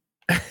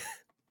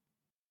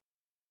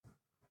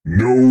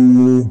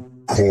 No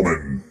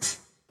comment.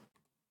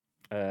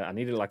 I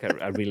needed like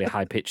a really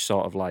high pitch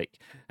sort of like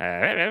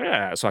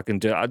so I can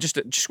do it. I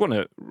just want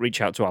to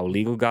reach out to our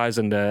legal guys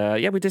and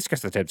we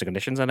discussed the terms and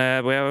conditions and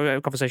we had a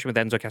conversation with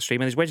Enzo Castream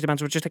and his wage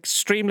demands were just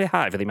extremely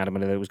high for the amount of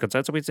money that was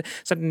concerned. So we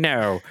said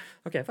no.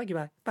 Okay, thank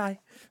you, bye.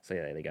 So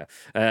yeah, there you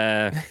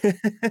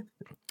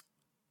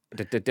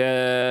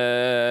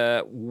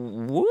go.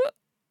 What?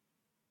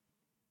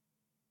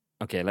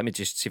 Okay, let me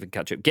just see if I can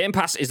catch up. Game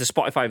Pass is the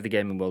Spotify of the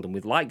gaming world, and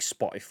with like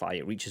Spotify,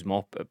 it reaches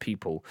more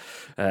people,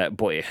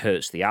 but it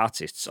hurts the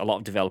artists. A lot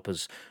of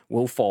developers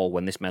will fall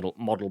when this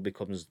model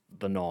becomes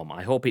the norm.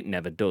 I hope it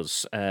never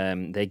does.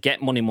 They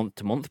get money month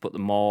to month, but the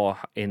more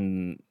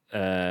in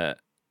the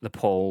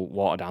pool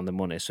water down the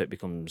money, so it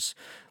becomes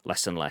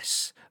less and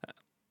less.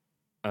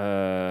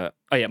 More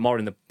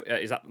in the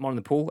is that more in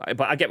the pool?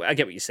 But I get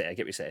what you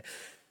say.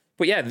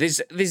 But yeah,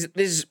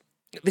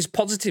 there's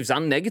positives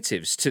and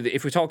negatives to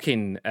if we're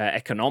talking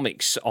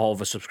economics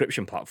of a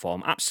subscription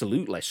platform.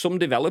 Absolutely, some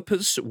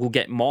developers will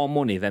get more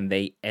money than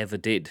they ever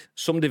did.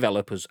 Some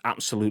developers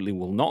absolutely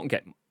will not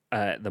get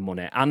the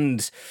money.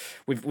 And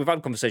we've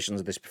had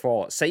conversations of this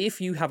before. Say if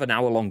you have an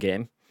hour-long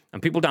game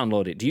and people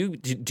download it,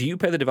 do you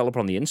pay the developer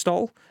on the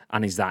install?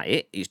 And is that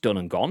it? It's done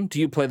and gone? Do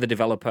you pay the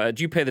developer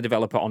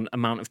on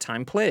amount of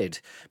time played?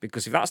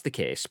 Because if that's the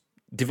case,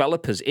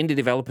 indie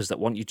developers that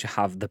want you to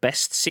have the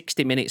best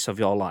 60 minutes of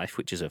your life,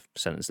 which is a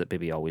sentence that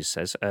Bibby always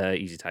says,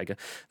 easy tiger.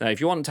 Now, if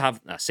you want to have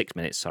 6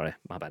 minutes, sorry,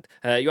 my bad.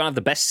 You want to have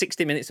the best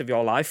 60 minutes of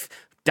your life,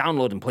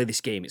 download and play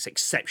this game. It's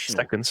exceptional.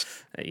 Seconds.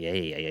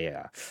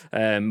 Yeah.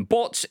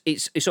 But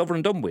it's over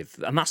and done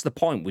with. And that's the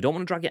point. We don't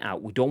want to drag it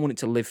out. We don't want it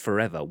to live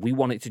forever. We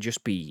want it to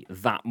just be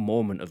that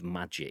moment of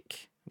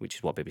magic, which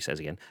is what Bibby says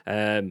again.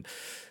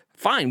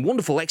 Fine,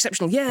 wonderful,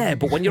 exceptional, yeah.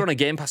 But when you're on a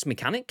Game Pass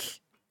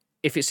mechanic,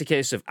 if it's a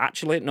case of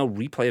actually no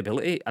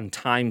replayability and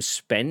time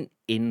spent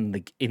in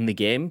the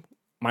game,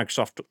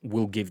 Microsoft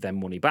will give them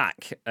money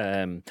back.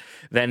 Then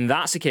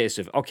that's a case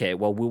of, okay,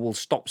 well, we will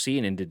stop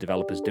seeing indie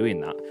developers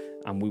doing that,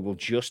 and we will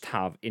just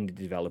have indie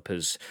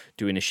developers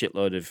doing a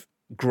shitload of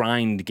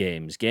grind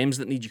games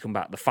that need you to come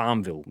back to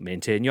Farmville,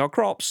 maintain your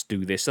crops,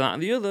 do this, that,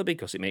 and the other,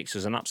 because it makes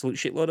us an absolute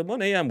shitload of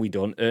money, and we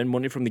don't earn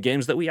money from the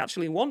games that we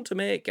actually want to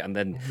make. And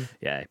then,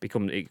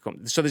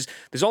 so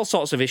there's all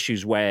sorts of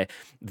issues where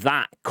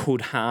that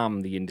could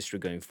harm the industry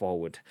going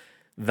forward.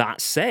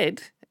 That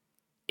said,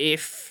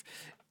 if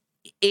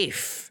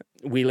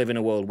we live in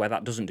a world where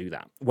that doesn't do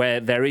that, where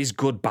there is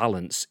good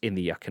balance in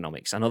the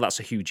economics. I know that's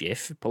a huge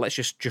if, but let's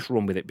just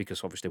run with it,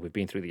 because obviously we've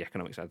been through the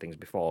economic side of things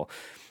before.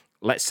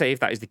 Let's say if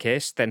that is the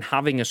case, then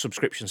having a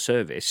subscription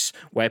service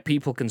where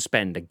people can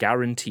spend a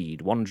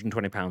guaranteed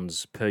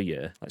 £120 per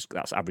year,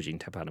 that's averaging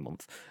 £10 a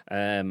month,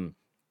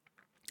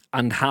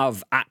 and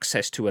have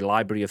access to a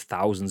library of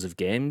thousands of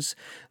games,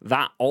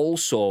 that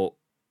also,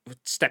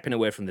 stepping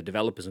away from the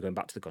developers and going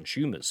back to the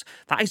consumers,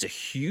 that is a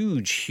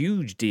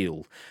huge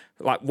deal.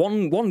 Like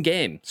one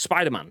game,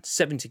 Spider-Man,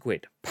 70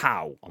 quid,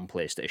 pow, on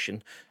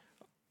PlayStation.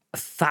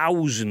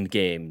 1,000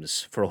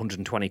 games for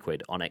 120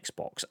 quid on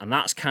Xbox, and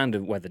that's kind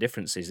of where the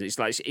difference is. It's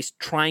like it's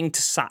trying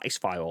to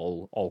satisfy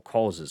all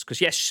causes, because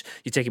yes,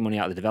 you're taking money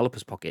out of the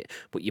developer's pocket,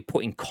 but you're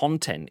putting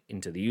content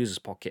into the user's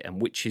pocket, and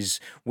which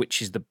is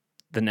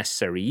the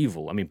necessary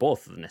evil. I mean,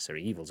 both of the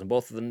necessary evils and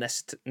both of the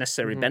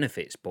necessary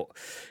benefits, but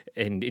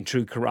in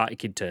true Karate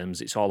Kid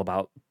terms, it's all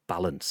about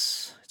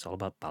balance. It's all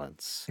about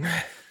balance.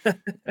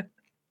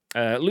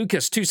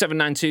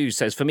 Lucas2792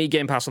 says, for me,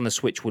 Game Pass on the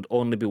Switch would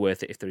only be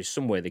worth it if there is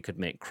some way they could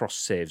make cross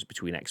saves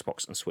between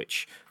Xbox and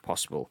Switch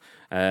possible.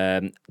 Do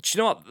you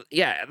know what?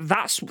 Yeah,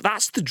 that's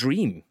the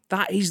dream.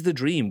 That is the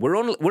dream.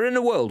 We're in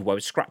a world where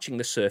we're scratching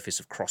the surface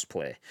of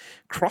crossplay,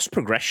 cross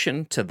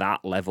progression to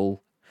that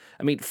level.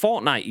 I mean,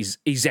 Fortnite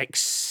is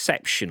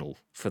exceptional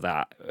for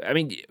that. I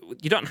mean,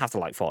 you don't have to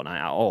like Fortnite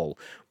at all,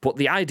 but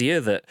the idea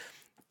that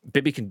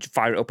Bibby can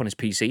fire it up on his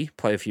PC,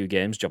 play a few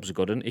games, jobs are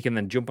good, and he can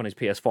then jump on his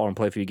PS4 and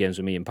play a few games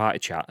with me in party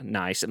chat,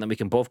 nice, and then we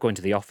can both go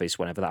into the office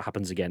whenever that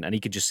happens again, and he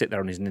could just sit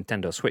there on his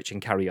Nintendo Switch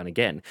and carry on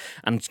again,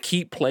 and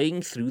keep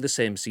playing through the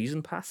same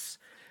season pass.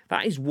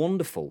 That is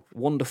wonderful,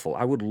 wonderful.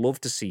 I would love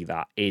to see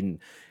that in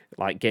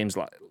like games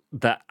like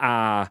that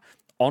are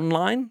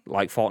online,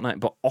 like Fortnite,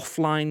 but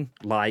offline,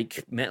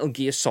 like Metal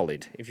Gear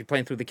Solid. If you're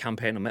playing through the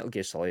campaign on Metal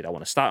Gear Solid, I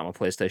want to start on my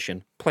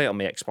PlayStation, play it on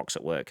my Xbox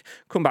at work,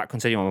 come back,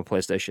 continue on my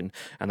PlayStation,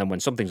 and then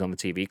when something's on the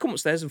TV, come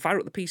upstairs and fire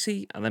up the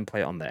PC, and then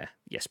play it on there.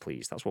 Yes,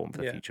 please. That's what I want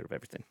for the future of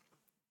everything.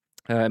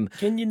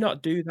 Can you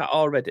not do that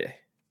already?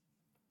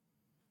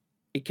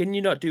 Can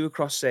you not do a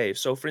cross save?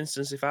 So, for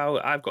instance, if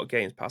I've got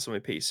Games Pass on my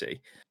PC,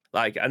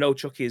 like I know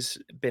Chucky's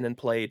been and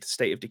played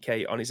State of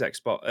Decay on his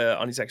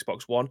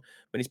Xbox One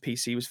when his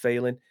PC was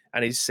failing,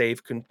 and his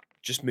save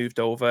just moved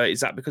over. Is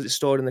that because it's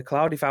stored in the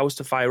cloud? If I was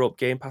to fire up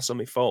Game Pass on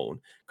my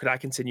phone, could I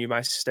continue my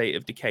State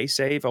of Decay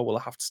save, or will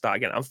I have to start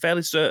again? I'm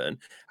fairly certain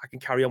I can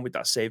carry on with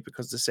that save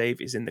because the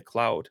save is in the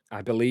cloud.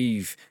 I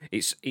believe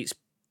it's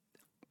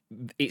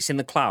in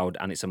the cloud,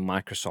 and it's a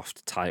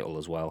Microsoft title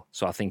as well.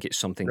 So I think it's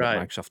something that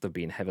Microsoft have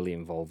been heavily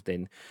involved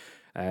in.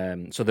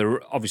 So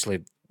there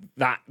obviously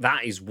that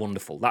is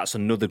wonderful. That's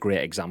another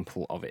great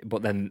example of it.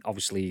 But then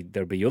obviously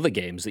there'll be other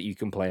games that you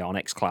can play on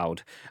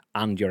xCloud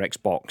and your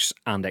Xbox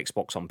and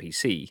Xbox on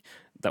PC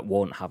that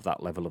won't have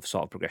that level of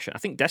sort of progression. I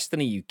think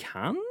Destiny you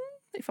can,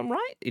 if I'm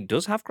right. It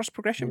does have cross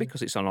progression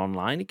because it's an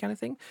online kind of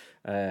thing.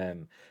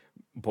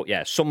 But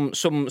yeah, some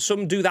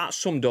do that,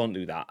 some don't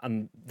do that.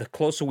 And the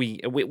closer we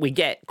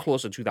get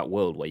closer to that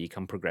world where you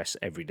can progress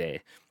every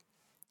day.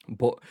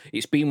 But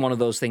it's been one of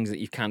those things that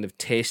you've kind of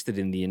tasted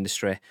in the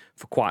industry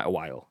for quite a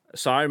while.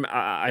 So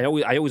I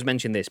always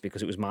mention this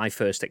because it was my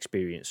first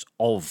experience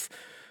of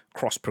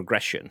cross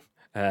progression,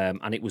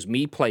 and it was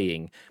me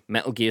playing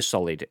Metal Gear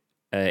Solid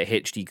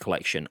HD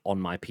Collection on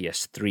my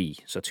PS3,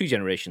 so 2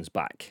 generations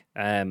back.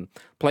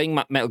 Playing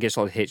Metal Gear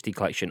Solid HD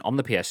Collection on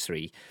the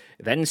PS3,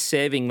 then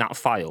saving that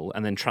file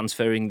and then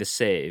transferring the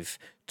save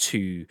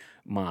to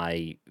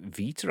my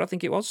Vita, I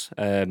think it was,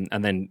 and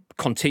then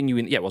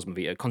continuing the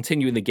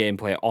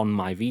gameplay on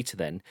my Vita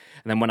then.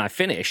 And then when I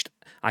finished,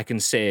 I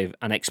can save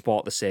and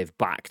export the save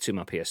back to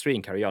my PS3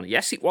 and carry on.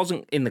 Yes, it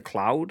wasn't in the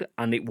cloud,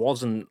 and it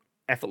wasn't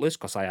effortless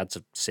because I had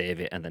to save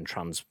it and then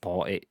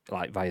transport it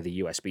like via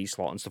the USB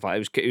slot and stuff like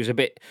that. It was a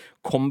bit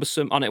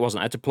cumbersome. Oh, no, it wasn't.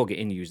 I had to plug it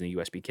in using a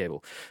USB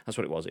cable. That's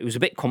what it was. It was a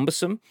bit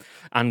cumbersome.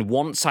 And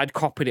once I'd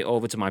copied it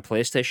over to my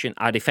PlayStation,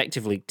 I'd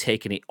effectively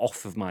taken it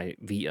off of my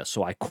Vita,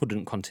 so I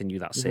couldn't continue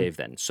that save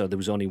then. So there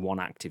was only one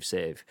active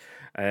save.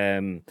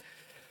 But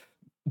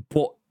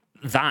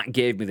that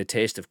gave me the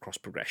taste of cross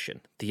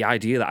progression. The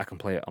idea that I can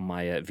play it on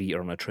my Vita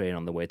on a train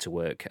on the way to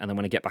work, and then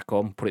when I get back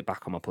home, put it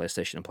back on my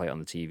PlayStation and play it on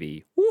the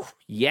TV. Woo,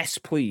 yes,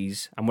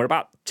 please. And we're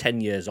about 10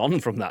 years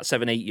on from that,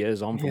 7-8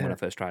 years on from when I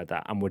first tried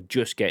that, and we're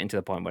just getting to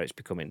the point where it's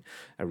becoming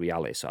a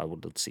reality. So I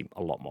would see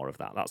a lot more of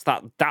that.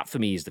 That for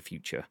me is the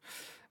future.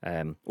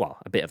 Well,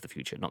 a bit of the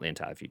future, not the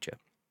entire future.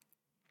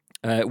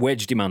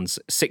 Wage demands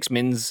 6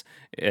 mins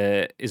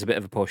is a bit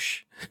of a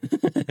push.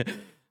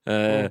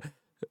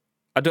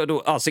 I don't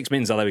know. Oh, 6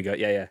 mins. Oh, there we go.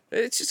 Yeah.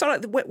 It's just all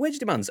right. The wage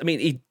demands. I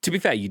mean, to be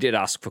fair, you did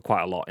ask for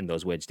quite a lot in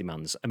those wage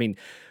demands. I mean,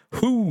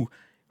 who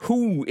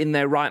Who in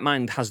their right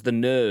mind has the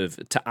nerve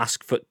to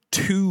ask for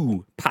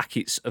 2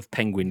 packets of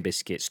penguin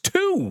biscuits?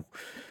 2!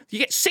 You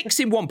get 6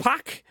 in one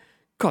pack?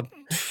 God.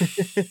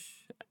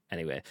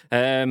 Anyway,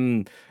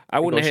 I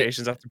wouldn't hate...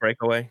 Negotiations have to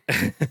break away.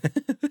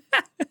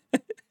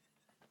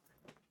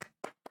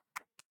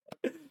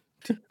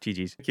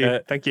 GG's. Thank you.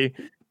 Thank you.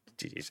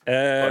 GG's.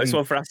 It's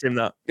one for asking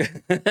that.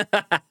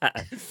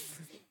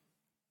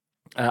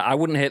 I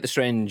wouldn't hate the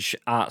strange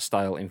art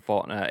style in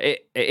Fortnite.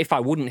 If I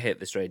wouldn't hate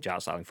the strange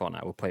art style in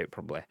Fortnite, I would play it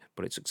probably,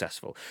 but it's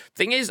successful.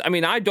 Thing is, I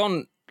mean, I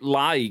don't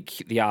like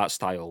the art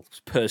style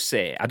per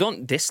se. I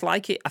don't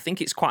dislike it. I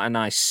think it's quite a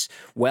nice,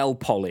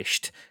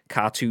 well-polished,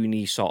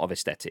 cartoony sort of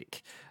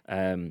aesthetic,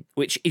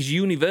 which is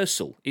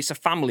universal. It's a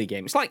family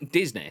game. It's like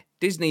Disney.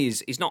 Disney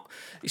is not.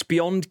 It's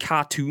beyond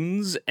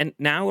cartoons and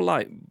now,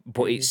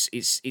 but it's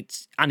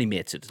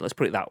animated. Let's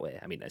put it that way.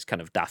 I mean, it's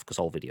kind of daft because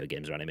all video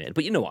games are animated,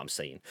 but you know what I'm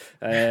saying.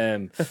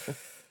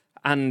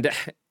 And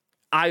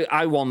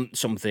I want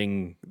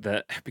something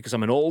that, because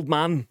I'm an old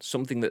man,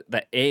 something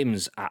that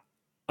aims at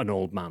an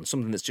old man,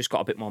 something that's just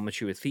got a bit more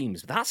mature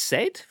themes. That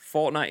said,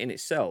 Fortnite in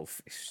itself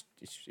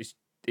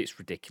it's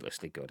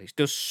ridiculously good. It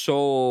does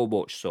so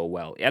much so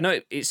well. I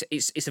know it's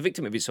a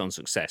victim of its own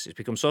success. It's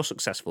become so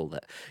successful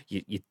that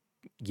you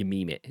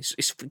meme it.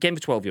 It's a game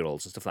for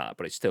 12-year-olds and stuff like that,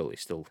 but it's still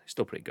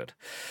pretty good.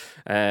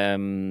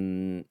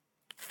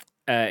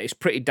 It's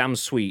pretty damn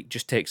sweet.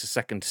 Just takes a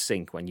second to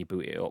sync when you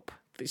boot it up.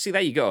 See,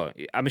 there you go.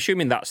 I'm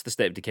assuming that's the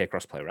State of Decay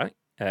crossplay, right?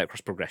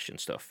 Cross progression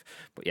stuff.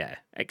 But yeah,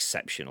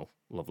 exceptional.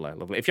 Lovely,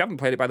 lovely. If you haven't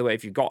played it, by the way,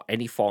 if you've got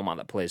any format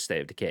that plays State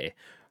of Decay,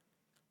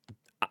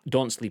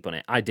 don't sleep on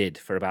it. I did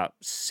for about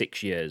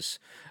 6 years,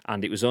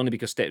 and it was only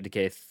because State of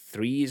Decay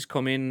 3 is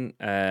coming,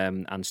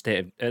 and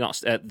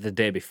the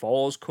day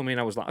before's coming.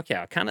 I was like,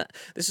 okay,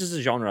 this is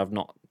a genre I've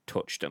not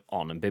touched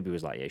on, and Bibby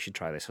was like, yeah, you should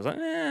try this. I was like,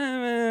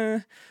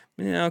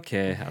 yeah,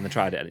 okay, and I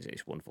tried it, and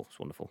it's wonderful. It's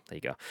wonderful. There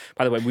you go.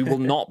 By the way, we will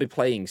not be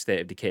playing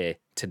State of Decay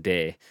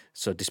today,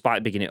 so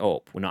despite bigging it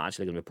up, we're not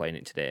actually going to be playing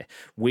it today.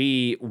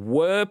 We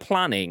were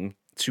planning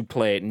to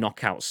play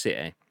Knockout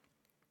City.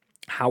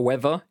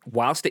 However,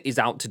 whilst it is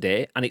out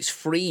today and it's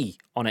free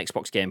on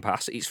Xbox Game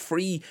Pass, it's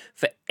free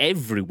for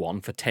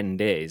everyone for 10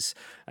 days,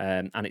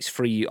 and it's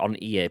free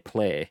on EA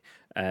Play.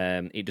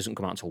 It doesn't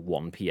come out until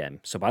 1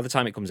 p.m. So by the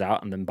time it comes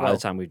out, and then by the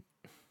time we...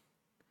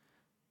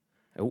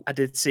 Oh. I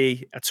did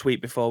see a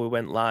tweet before we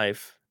went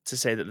live to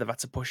say that they've had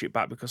to push it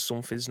back because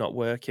something's not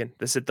working.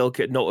 They said they'll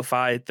get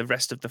notified the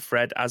rest of the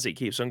thread as it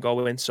keeps on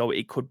going, so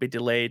it could be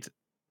delayed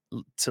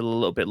till a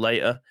little bit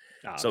later.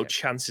 So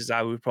chances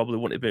are we probably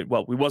wouldn't have been...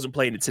 Well, we wasn't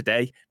playing it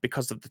today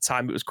because of the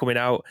time it was coming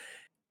out.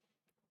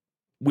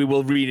 We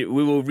will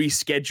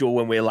reschedule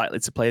when we're likely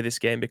to play this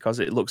game because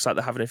it looks like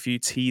they're having a few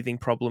teething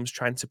problems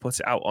trying to put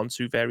it out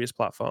onto various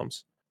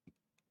platforms.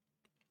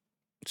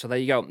 So there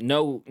you go.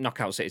 No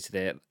Knockout City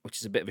today, which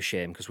is a bit of a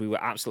shame because we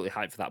were absolutely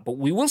hyped for that. But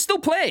we will still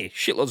play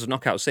shitloads of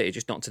Knockout City,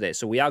 just not today.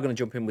 So we are going to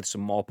jump in with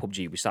some more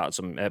PUBG. We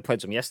started played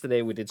some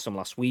yesterday. We did some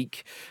last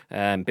week.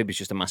 Bibby's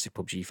just a massive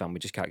PUBG fan. We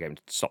just can't get him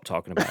to stop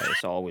talking about it.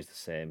 It's always the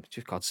same.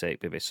 Just God's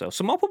sake, Bibby. So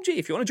some more PUBG.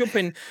 If you want to jump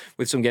in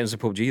with some games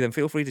of PUBG, then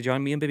feel free to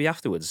join me and Bibby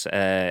afterwards.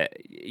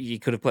 You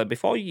could have played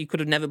before. You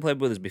could have never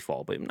played with us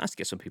before. But nice to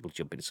get some people to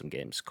jump into some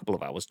games. A couple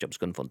of hours, jump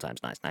gun fun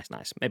times. Nice.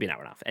 Maybe an hour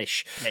and a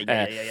half-ish.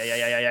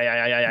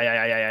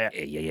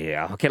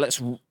 Yeah. Okay, let's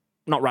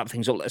not wrap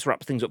things up. Let's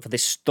wrap things up for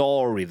this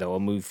story, though,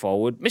 and move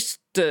forward.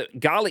 Mr.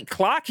 Garlic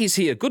Clark is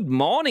here. Good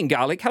morning,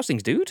 Garlic. How's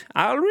things, dude?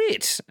 I'll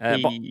read.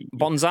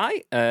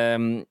 Bonsai.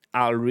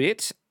 I'll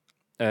read.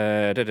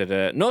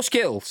 No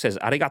skill, says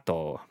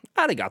arigato.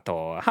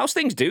 How's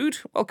things, dude?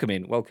 Welcome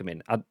in.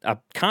 I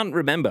can't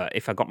remember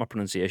if I got my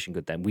pronunciation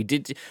good then. We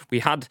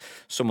had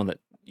someone that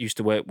used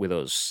to work with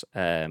us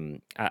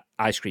at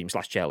Ice Cream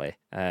 / Jelly,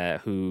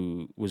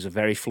 who was a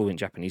very fluent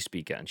Japanese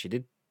speaker, and she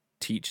did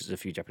teach us a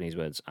few Japanese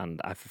words,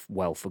 and I've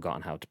well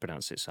forgotten how to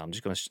pronounce it, so I'm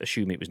just going to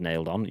assume it was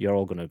nailed on. You're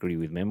all going to agree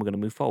with me, and we're going to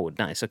move forward.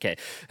 Nice, okay.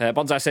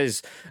 Bonsai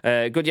says,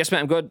 good, yes, mate,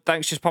 I'm good.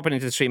 Thanks, just popping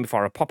into the stream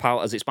before I pop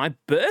out, as it's my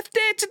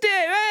birthday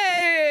today.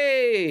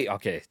 Hey!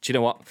 Okay, do you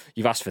know what?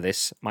 You've asked for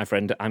this, my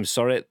friend. I'm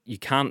sorry. You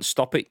can't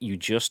stop it. You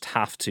just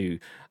have to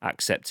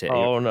accept it.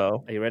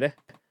 No. Are you ready?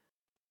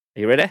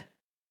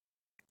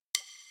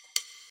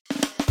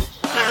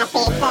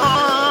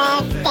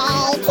 Happy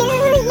birthday to you. Happy birthday to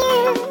you.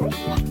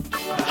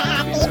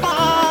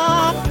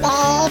 Happy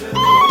birthday,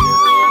 Bonsai.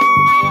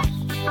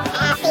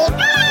 Happy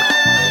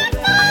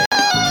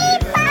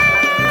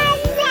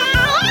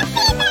birthday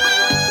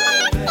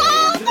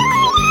to you.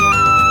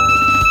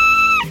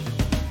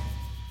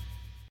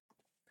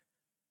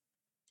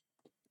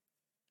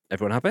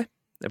 Everyone happy?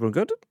 Everyone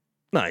good?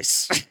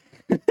 Nice.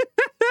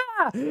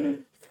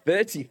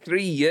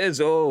 33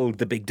 years old,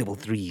 the big double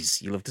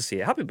threes. You love to see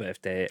it. Happy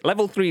birthday.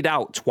 Level 3'd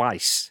out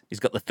twice. He's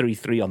got the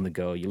 3-3 on the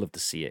go. You love to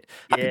see it.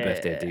 Happy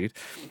birthday, dude.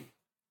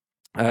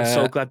 I'm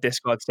so glad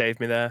Discord saved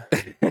me there.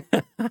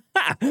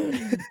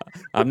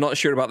 I'm not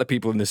sure about the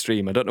people in the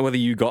stream. I don't know whether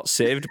you got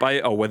saved by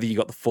it or whether you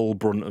got the full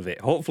brunt of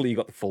it. Hopefully you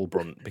got the full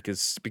brunt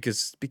because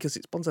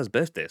it's Bonzai's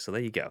birthday, so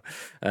there you go.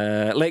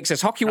 Lake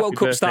says, Hockey World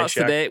Cup birthday, starts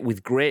Shag. today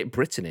with Great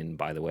Britain in,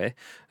 by the way.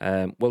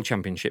 World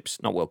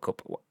Championships, not World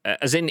Cup.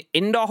 As in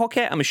indoor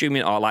hockey, I'm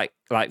assuming, or like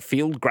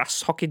field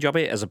grass hockey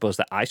jobby as opposed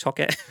to ice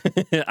hockey,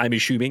 I'm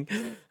assuming.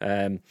 Do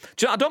you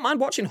know, I don't mind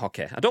watching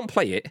hockey. I don't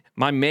play it.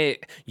 My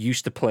mate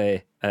used to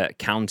play at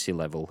county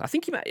level. I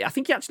think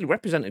he actually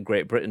represented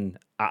Great Britain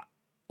at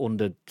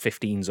under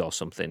 15s or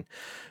something.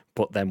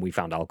 But then we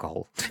found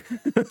alcohol,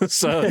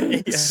 so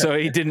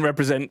he didn't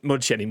represent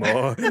much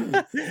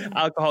anymor.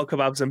 Alcohol,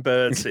 kebabs, and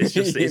birds. It's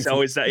just it's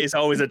always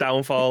a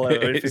downfall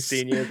at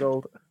 15 years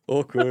old.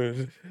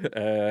 Awkward.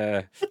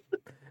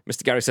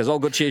 Mr. Gary says, all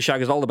good cheers,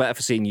 Shaggers, all the better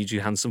for seeing you two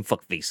handsome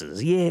fuck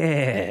faces.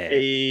 Yeah.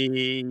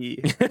 Hey.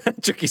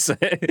 Chucky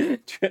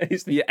said,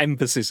 it's the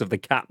emphasis of the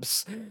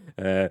caps.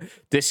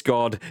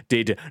 Discord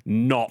did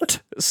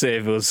not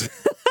save us.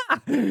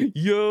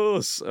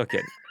 Yes.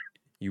 Okay.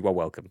 You are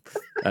welcome.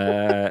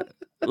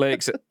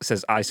 Lake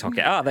says ice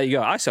hockey. There you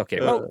go, ice hockey.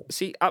 Well,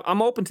 see,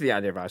 I'm open to the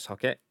idea of ice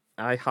hockey.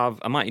 I have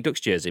a Mighty Ducks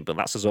jersey, but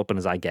that's as open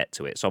as I get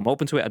to it. So I'm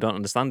open to it. I don't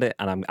understand it,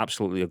 and I'm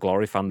absolutely a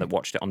Glory fan that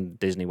watched it on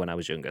Disney when I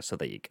was younger. So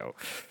there you go.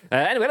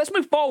 Anyway, let's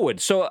move forward.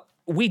 So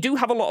we do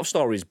have a lot of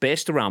stories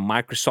based around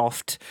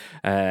Microsoft,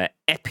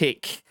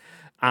 Epic,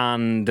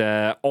 and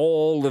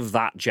all of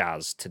that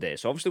jazz today.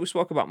 So obviously we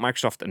spoke about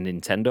Microsoft and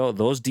Nintendo.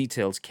 Those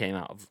details came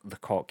out of the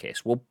court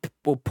case. We'll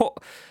put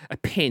a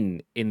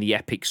pin in the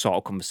Epic sort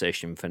of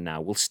conversation for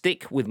now. We'll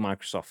stick with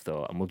Microsoft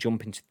though, and we'll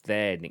jump into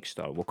their next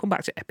story. We'll come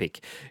back to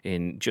Epic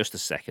in just a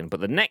second.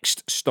 But the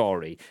next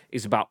story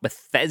is about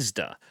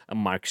Bethesda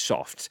and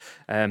Microsoft.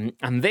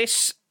 And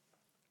this,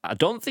 I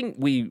don't think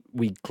we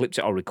clipped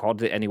it or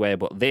recorded it anyway,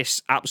 but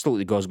this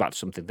absolutely goes back to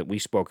something that we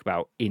spoke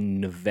about in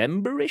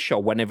November-ish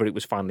or whenever it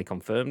was finally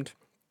confirmed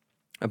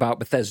about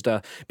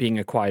Bethesda being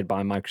acquired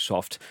by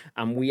Microsoft.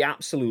 And we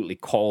absolutely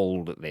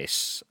called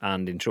this,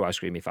 and in true Ice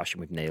Creamy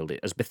fashion, we've nailed it,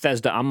 as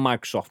Bethesda and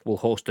Microsoft will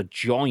host a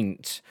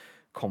joint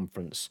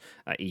conference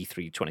at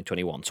E3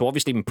 2021. So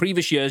obviously in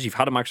previous years you've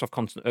had a Microsoft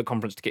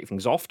conference to kick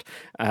things off,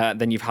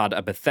 then you've had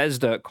a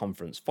Bethesda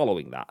conference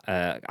following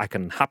that. I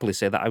can happily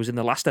say that I was in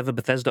the last ever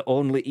Bethesda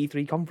only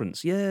E3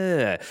 conference.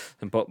 Yeah.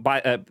 But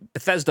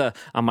Bethesda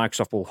and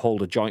Microsoft will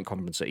hold a joint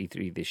conference at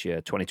E3 this year,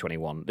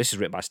 2021. This is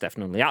written by Steph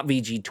Nunley at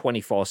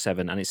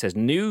VG247, and it says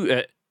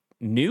news,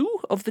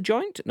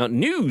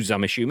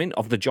 I'm assuming,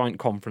 of the joint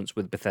conference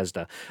with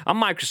Bethesda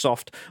and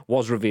Microsoft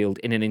was revealed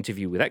in an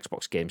interview with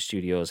Xbox Game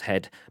Studios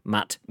head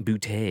Matt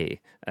Boutet.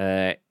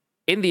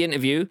 In the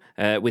interview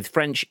with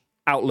French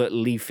outlet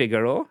Le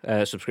Figaro,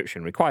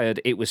 subscription required,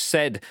 it was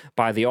said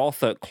by the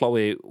author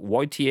Chloe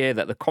Wautier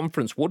that the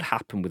conference would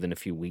happen within a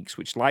few weeks,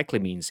 which likely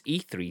means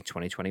E3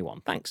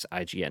 2021. Thanks,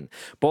 IGN.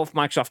 Both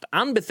Microsoft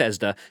and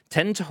Bethesda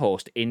tend to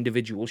host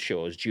individual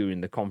shows during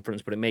the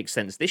conference, but it makes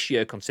sense this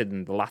year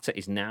considering the latter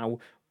is now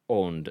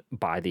owned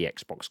by the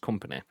Xbox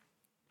company.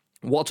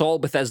 What all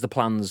Bethesda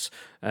plans...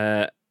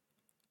 What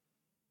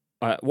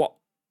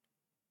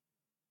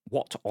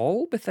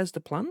all Bethesda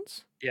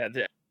plans? Yeah,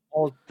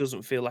 all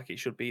doesn't feel like it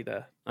should be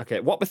there.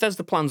 Okay, what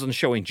Bethesda plans on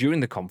showing during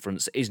the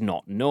conference is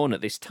not known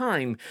at this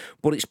time,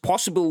 but it's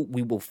possible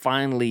we will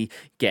finally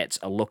get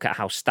a look at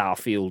how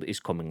Starfield is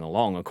coming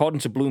along. According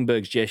to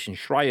Bloomberg's Jason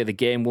Schreier, the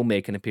game will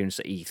make an appearance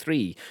at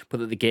E3, but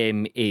that the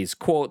game is,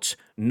 quote,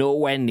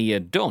 nowhere near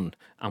done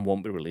and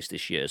won't be released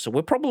this year. So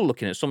we're probably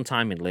looking at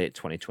sometime in late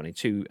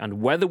 2022,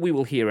 and whether we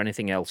will hear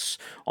anything else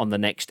on the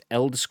next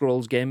Elder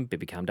Scrolls game,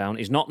 Baby Calm Down,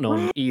 is not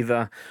known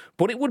either.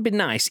 But it would be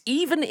nice,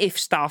 even if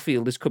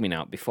Starfield is coming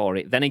out before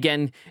it. Then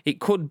again, it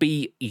could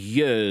be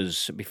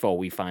years before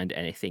we find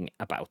anything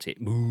about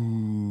it.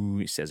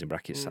 Moo, it says in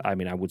brackets. I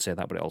mean, I would say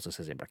that, but it also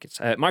says in brackets.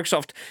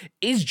 Microsoft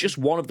is just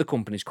one of the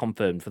companies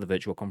confirmed for the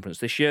virtual conference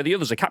this year. The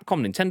others are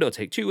Capcom, Nintendo,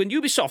 Take-Two, and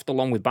Ubisoft,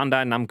 along with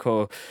Bandai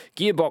Namco,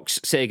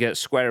 Gearbox, Sega,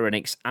 Square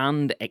Enix,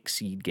 and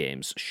Exceed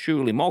Games.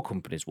 Surely more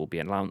companies will be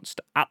announced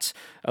at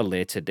a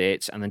later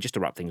date. And then just to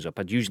wrap things up,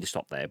 I'd usually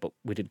stop there, but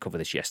we did cover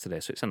this yesterday,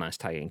 so it's a nice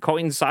tie-in.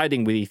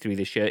 Coinciding with E3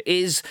 this year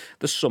is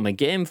the Summer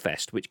Game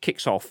Fest, which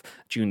kicks off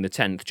June the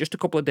 10th, just a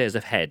couple of days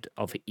ahead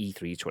of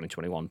E3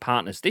 2021.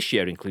 Partners this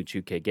year include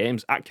 2K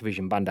Games,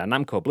 Activision, Bandai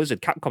Namco,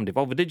 Blizzard, Capcom,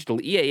 Devolver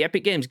Digital, EA,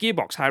 Epic Games,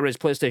 Gearbox, Hi-Rez,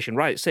 PlayStation,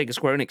 Riot, Sega,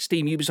 Square Enix,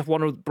 Steam, Ubisoft,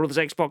 Warner Brothers,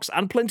 Xbox,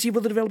 and plenty of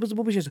other developers and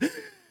publishers.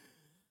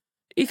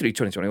 E3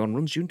 2021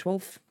 runs June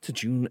 12th to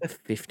June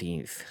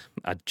 15th.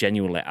 I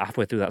genuinely,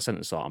 halfway through that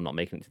sentence, thought I'm not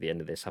making it to the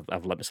end of this.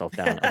 I've let myself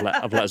down.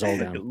 I've let us all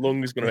down. Your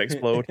lung is going to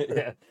explode.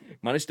 Yeah.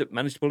 Managed to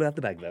pull it out of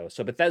the bag, though.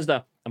 So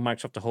Bethesda and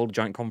Microsoft to hold a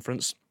joint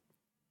conference.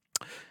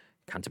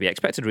 Can't be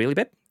expected, really,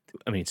 babe.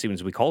 I mean, as soon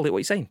as we called it, what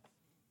are you saying?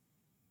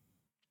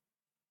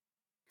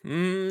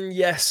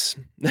 Yes.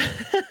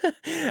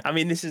 I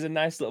mean, this is a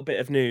nice little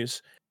bit of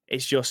news.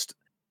 It's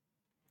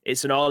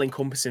an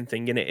all-encompassing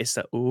thing, isn't it? It's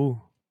that,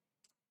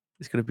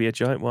 it's going to be a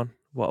joint one.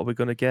 What are we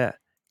going to get?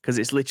 Because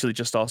it's literally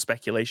just all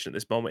speculation at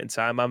this moment in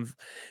time. I'm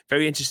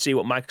very interested to see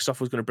what Microsoft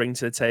was going to bring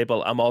to the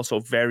table. I'm also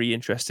very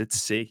interested to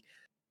see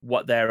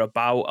what they're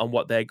about and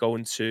what they're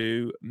going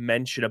to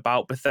mention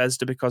about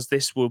Bethesda, because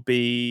this will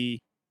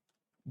be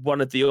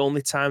one of the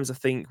only times I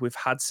think we've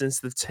had since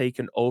they've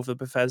taken over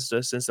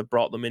Bethesda, since they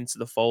brought them into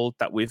the fold,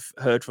 that we've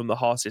heard from the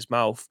horse's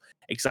mouth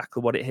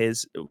exactly what it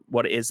is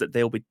that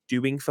they'll be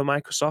doing for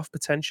Microsoft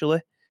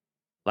potentially.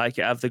 Like,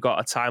 have they got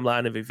a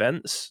timeline of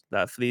events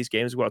that for these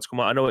games we've got to come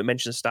out? I know it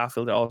mentions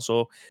Starfield, it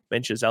also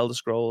mentions Elder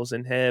Scrolls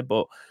in here,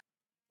 but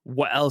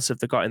what else have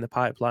they got in the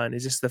pipeline?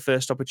 Is this the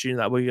first opportunity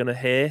that we're going to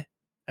hear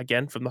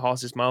again from the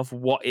horse's mouth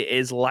what it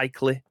is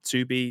likely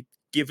to be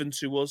given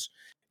to us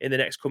in the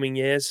next coming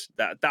years?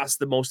 That's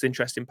the most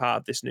interesting part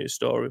of this news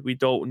story.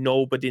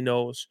 Nobody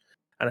knows,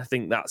 and I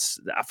think that's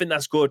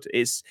good.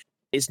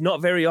 It's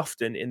not very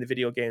often in the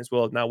video games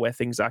world now where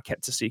things are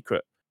kept a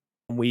secret.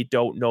 We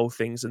don't know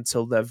things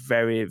until the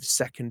very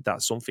second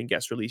that something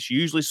gets released.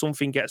 Usually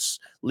something gets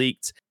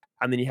leaked,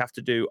 and then you have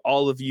to do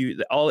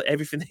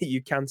everything that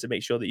you can to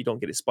make sure that you don't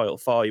get it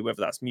spoiled for you,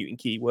 whether that's muting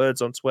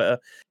keywords on Twitter,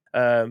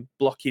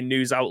 blocking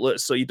news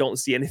outlets so you don't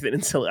see anything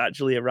until it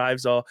actually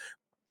arrives, or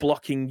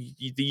blocking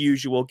the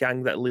usual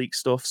gang that leaks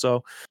stuff.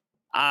 So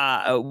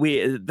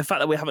the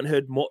fact that we haven't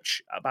heard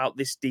much about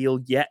this deal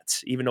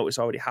yet, even though it's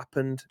already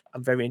happened,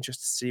 I'm very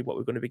interested to see what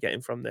we're going to be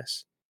getting from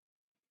this.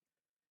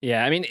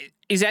 Yeah, I mean,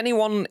 is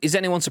anyone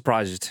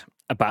surprised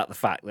about the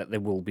fact that there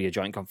will be a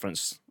joint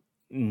conference?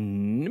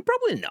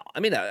 Probably not.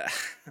 I mean,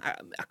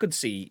 I could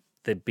see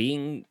there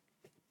being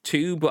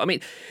two, but I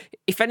mean,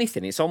 if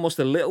anything, it's almost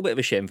a little bit of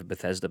a shame for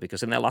Bethesda,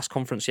 because in their last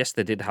conference, yes,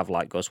 they did have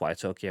like Ghostwire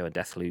Tokyo and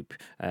Deathloop,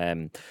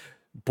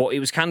 but it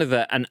was kind of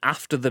an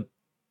after the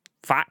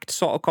fact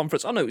sort of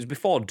conference. Oh no, it was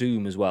before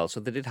Doom as well,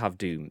 so they did have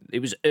Doom. It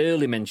was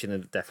early mention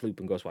of Deathloop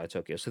and Ghostwire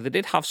Tokyo, so they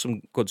did have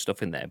some good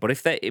stuff in there. But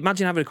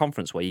imagine having a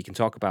conference where you can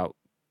talk about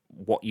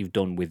what you've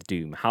done with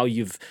Doom, how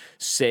you've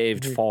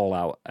saved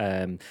Fallout.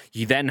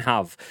 You then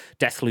have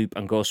Deathloop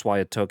and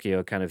Ghostwire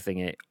Tokyo kind of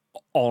thing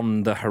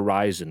on the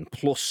horizon,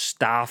 plus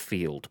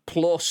Starfield,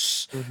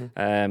 plus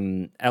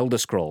Elder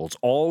Scrolls,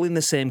 all in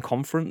the same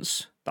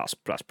conference. That's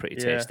pretty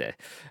tasty.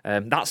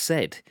 That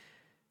said,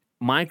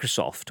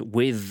 Microsoft,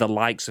 with the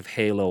likes of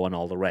Halo and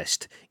all the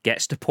rest,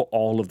 gets to put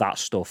all of that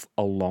stuff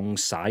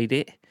alongside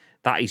it.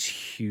 That is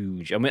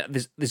huge. I mean,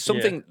 there's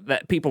something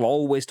that people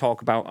always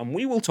talk about, and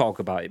we will talk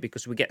about it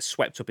because we get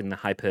swept up in the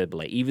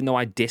hyperbole, even though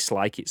I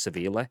dislike it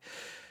severely.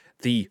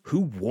 The who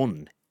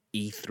won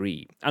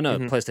E3. I know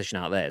PlayStation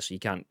out there, so you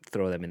can't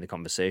throw them in the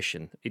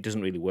conversation. It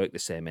doesn't really work the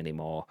same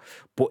anymore.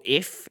 But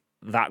if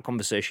that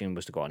conversation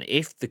was to go on,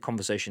 if the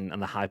conversation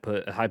and the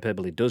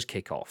hyperbole does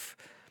kick off,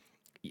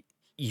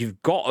 you've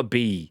got to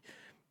be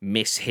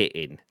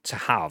mishitting to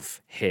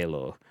have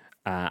Halo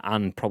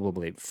and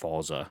probably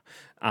Forza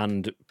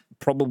and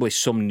probably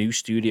some new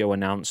studio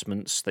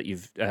announcements that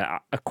you've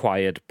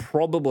acquired,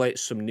 probably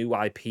some new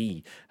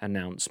IP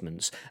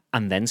announcements,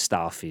 and then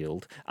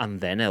Starfield, and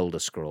then Elder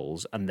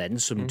Scrolls, and then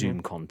some Doom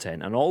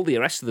content, and all the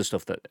rest of the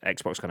stuff that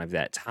Xbox kind of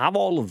there. To have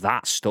all of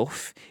that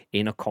stuff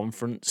in a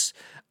conference,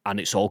 and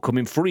it's all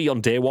coming free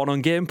on day one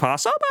on Game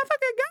Pass. Oh my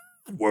fucking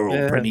god!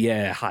 World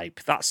premiere hype.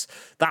 That's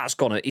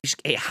gonna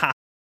it has.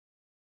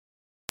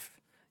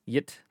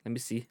 Yet, let me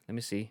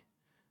see.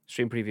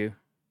 Stream preview.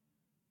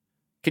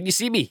 Can you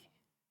see me?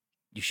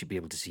 You should be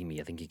able to see me.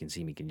 I think you can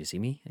see me. Can you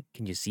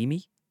see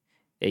me?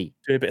 Hey.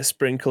 Do a bit of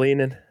spring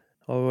cleaning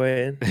all the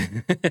way in.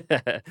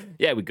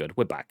 Yeah, we're good.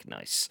 We're back.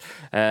 Nice.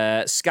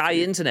 Sky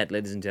Internet,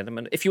 ladies and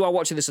gentlemen. If you are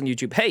watching this on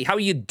YouTube, hey, how are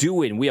you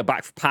doing? We are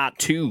back for part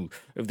 2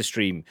 of the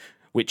stream,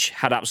 which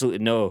had absolutely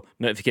no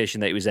notification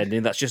that it was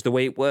ending. That's just the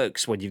way it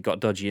works when you've got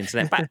dodgy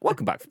internet.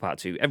 Welcome back for part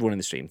 2. Everyone in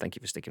the stream, thank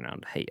you for sticking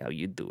around. Hey, how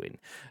you doing?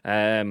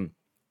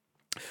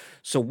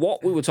 So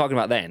what we were talking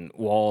about then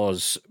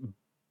was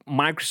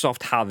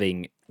Microsoft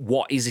having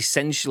what is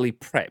essentially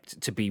prepped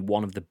to be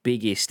one of the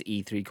biggest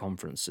E3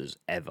 conferences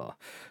ever.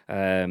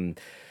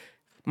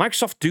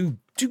 Microsoft do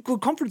good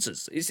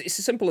conferences. It's as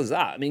simple as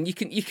that. I mean, you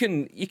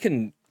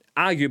can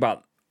argue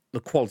about the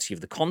quality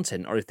of the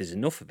content or if there's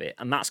enough of it,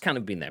 and that's kind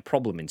of been their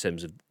problem in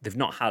terms of they've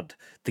not had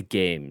the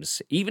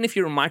games. Even if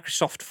you're a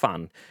Microsoft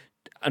fan,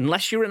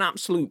 unless you're an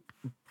absolute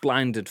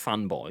blinded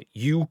fanboy,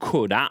 you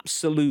could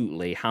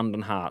absolutely hand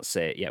on heart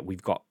say, yeah,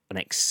 we've got an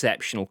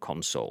exceptional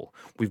console.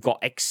 We've got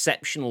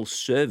exceptional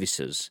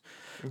services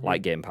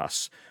like Game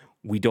Pass.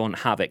 We don't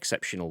have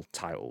exceptional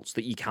titles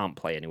that you can't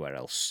play anywhere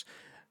else.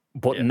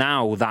 But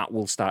now that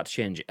will start to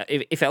change.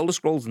 If Elder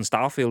Scrolls and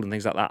Starfield and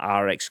things like that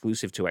are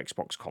exclusive to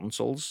Xbox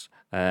consoles,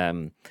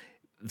 then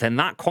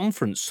that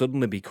conference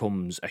suddenly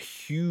becomes a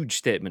huge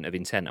statement of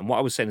intent. And what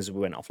I was saying as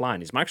we went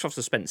offline is Microsoft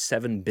has spent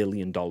 $7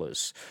 billion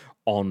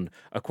on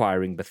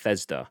acquiring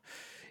Bethesda.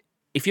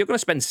 If you're going to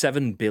spend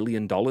 $7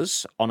 billion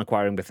on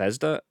acquiring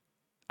Bethesda,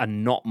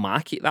 and not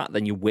market that,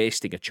 then you're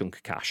wasting a chunk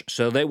of cash.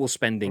 So they'll be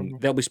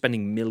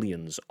spending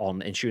millions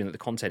on ensuring that the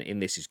content in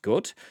this is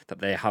good, that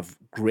they have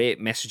great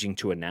messaging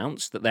to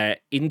announce, that their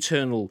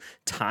internal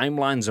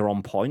timelines are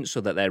on point so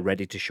that they're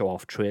ready to show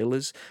off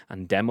trailers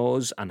and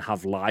demos and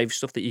have live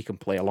stuff that you can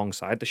play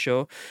alongside the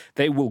show.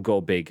 They will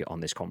go big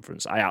on this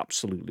conference. I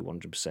absolutely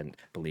 100%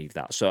 believe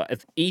that. So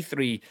at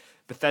E3,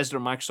 Bethesda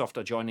and Microsoft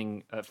are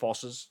joining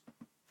forces.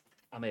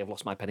 I may have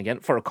lost my pen again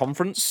for a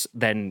conference.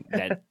 Then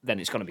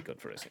it's going to be good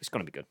for us. It's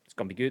going to be good. It's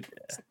going to be good.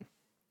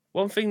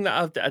 One thing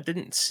that I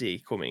didn't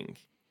see coming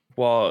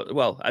was,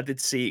 well, I did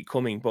see it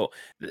coming, but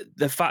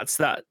the fact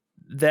that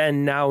they're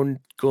now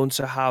going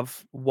to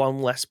have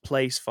one less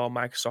place for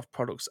Microsoft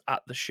products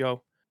at the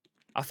show.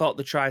 I thought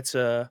they tried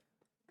to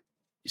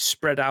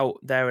spread out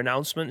their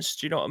announcements.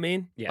 Do you know what I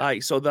mean? Yeah.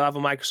 Like, so they'll have a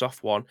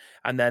Microsoft one,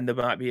 and then there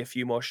might be a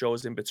few more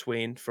shows in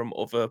between from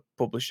other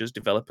publishers,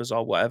 developers,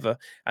 or whatever,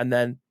 and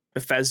then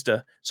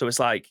Bethesda. So it's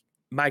like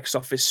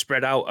Microsoft is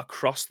spread out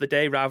across the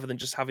day rather than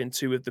just having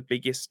two of the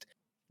biggest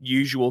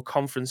usual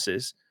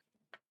conferences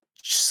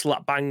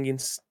slap bang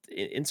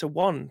into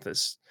one.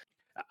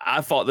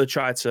 I thought they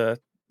tried to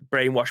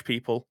brainwash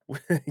people.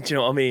 Do you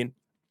know what I mean?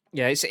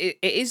 Yeah, it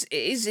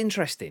is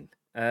interesting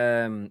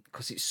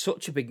because it's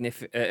such a big and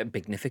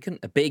significant.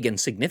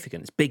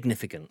 It's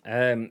bignificant.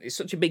 It's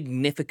such a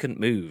bignificant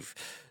move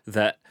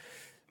that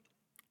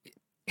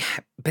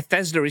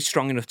Bethesda is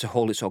strong enough to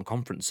hold its own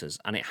conferences,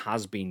 and it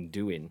has been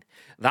doing.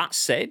 That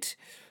said,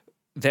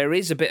 there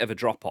is a bit of a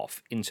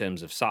drop-off in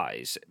terms of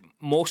size.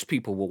 Most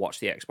people will watch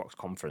the Xbox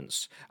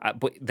conference,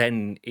 but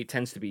then it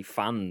tends to be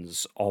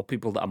fans or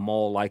people that are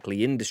more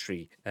likely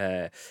industry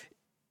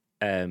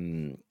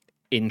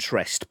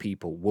interest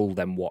people will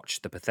then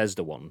watch the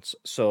Bethesda ones.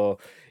 So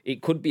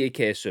it could be a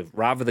case of,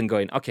 rather than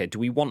going, okay, do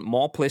we want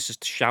more places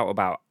to shout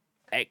about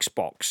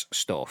Xbox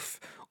stuff,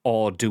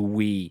 or do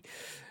we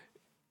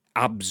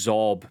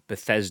absorb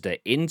Bethesda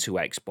into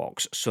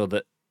Xbox so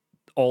that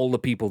all the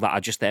people that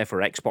are just there for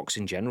Xbox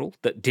in general,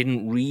 that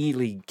didn't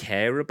really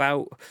care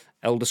about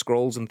Elder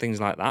Scrolls and things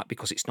like that,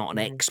 because it's not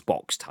an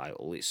Xbox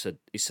title, it's a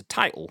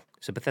title,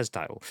 it's a Bethesda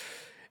title.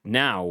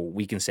 Now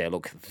we can say,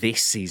 look,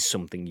 this is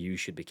something you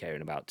should be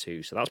caring about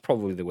too. So that's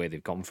probably the way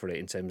they've gone for it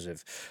in terms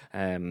of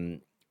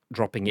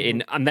dropping it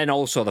in. And then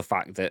also the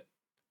fact that,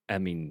 I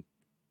mean,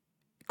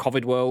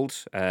 COVID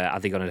World, are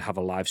they going to have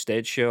a live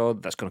stage show?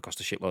 That's going to cost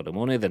a shitload of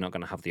money. They're not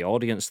going to have the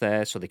audience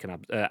there, so they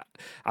can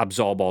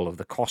absorb all of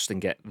the cost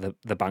and get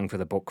the bang for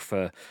the buck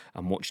for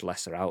a much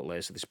lesser outlay.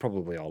 So there's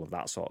probably all of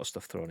that sort of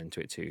stuff thrown into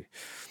it too.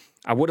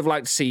 I would have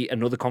liked to see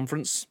another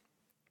conference.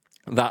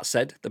 That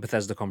said, the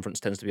Bethesda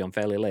conference tends to be on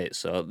fairly late,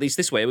 so at least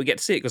this way we get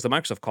to see it, because the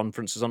Microsoft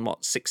conference is on,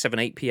 6, 7,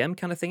 8 p.m.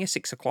 kind of thing,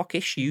 6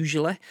 o'clock-ish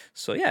usually.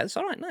 So yeah, it's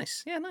all right,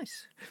 nice. Yeah,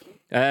 nice.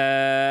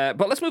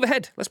 But let's move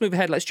ahead.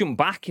 Let's jump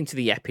back into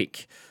the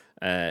Epic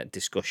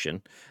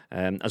discussion,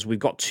 as we've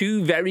got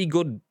two very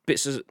good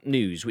bits of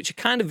news, which are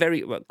kind of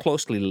very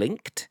closely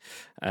linked,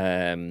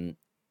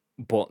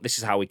 but this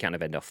is how we kind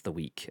of end off the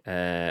week.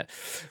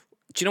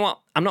 Do you know what?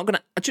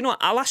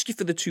 I'll ask you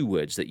for the two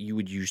words that you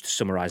would use to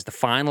summarize the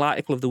final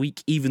article of the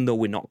week, even though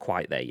we're not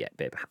quite there yet,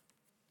 babe.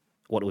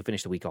 What do we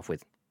finish the week off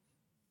with?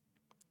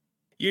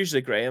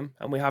 Usually, Graham,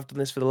 and we have done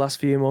this for the last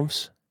few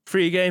months.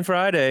 Free Game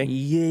Friday.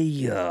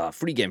 Yeah,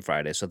 Free Game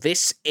Friday. So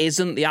this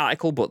isn't the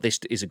article, but this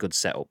is a good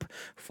setup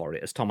for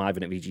it. As Tom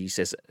Ivan at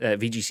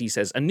VGC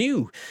says, a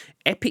new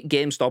Epic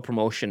Game Store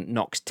promotion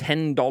knocks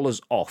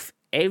 $10 off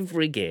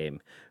every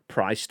game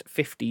priced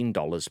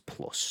 $15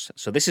 plus.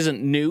 So this isn't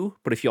new,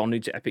 but if you're new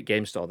to Epic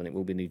Game Store, then it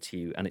will be new to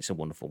you, and it's a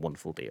wonderful,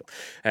 wonderful deal.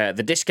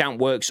 The discount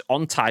works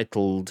on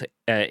titles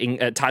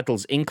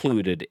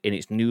included in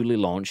its newly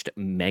launched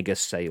mega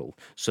sale.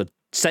 So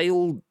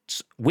sales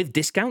with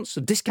discounts,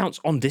 so discounts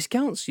on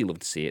discounts. You love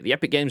to see it. The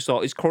Epic Game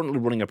Store is currently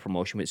running a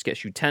promotion which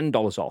gets you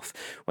 $10 off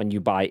when you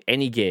buy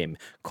any game,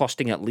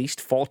 costing at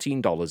least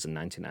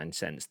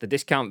 $14.99. The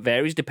discount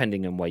varies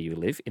depending on where you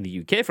live. In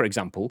the UK, for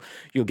example,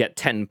 you'll get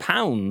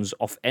 £10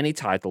 off any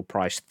title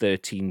priced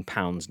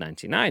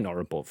 £13.99 or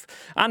above.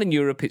 And in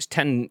Europe, it's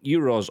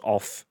 €10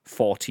 off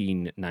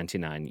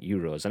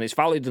 €14.99. And it's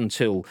valid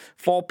until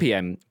 4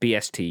 p.m.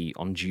 BST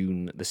on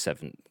June the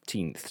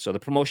 17th. So the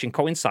promotion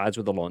coincides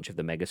with the launch of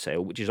the mega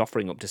sale, which is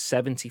offering up to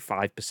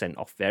 75%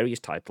 off various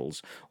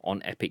titles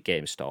on Epic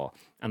Game Store.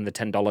 And the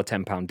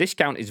 £10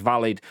 discount is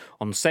valid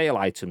on sale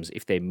items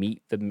if they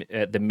meet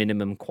the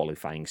minimum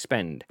qualifying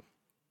spend.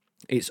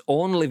 It's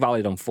only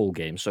valid on full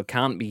games, so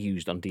can't be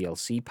used on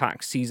DLC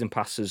packs, season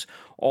passes,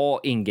 or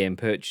in-game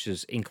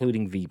purchases,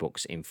 including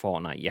V-Bucks in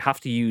Fortnite. You have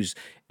to use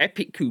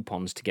Epic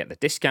coupons to get the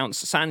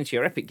discounts. Sign into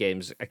your Epic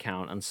Games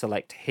account and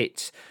select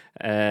hit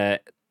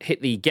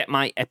the Get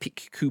My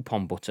Epic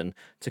Coupon button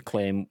to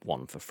claim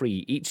one for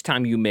free. Each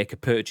time you make a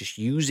purchase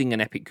using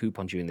an Epic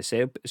coupon during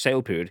the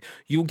sale period,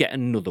 you'll get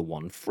another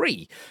one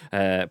free.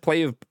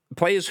 Player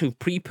Players who've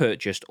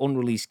pre-purchased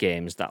unreleased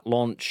games that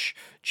launch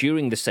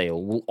during the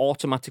sale will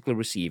automatically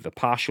receive a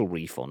partial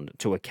refund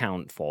to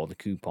account for the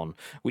coupon,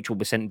 which will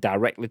be sent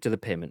directly to the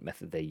payment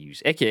method they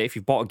use. AKA, if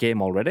you've bought a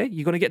game already,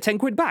 you're going to get 10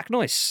 quid back.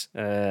 Nice.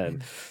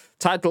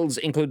 Titles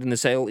included in the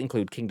sale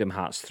include Kingdom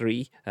Hearts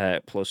 3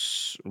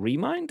 plus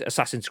Remind,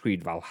 Assassin's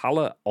Creed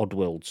Valhalla,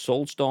 Oddworld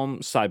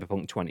Soulstorm,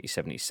 Cyberpunk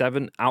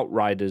 2077,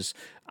 Outriders,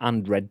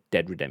 and Red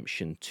Dead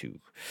Redemption 2.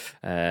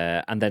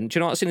 And then, do you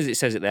know what? As soon as it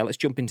says it there, let's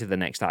jump into the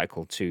next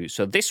article too.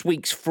 So this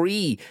week's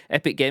free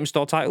Epic Game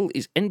Store title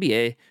is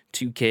NBA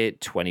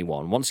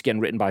 2K21. Once again,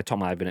 written by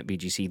Tom Ivan at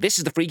BGC. This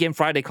is the Free Game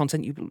Friday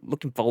content you're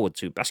looking forward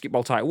to.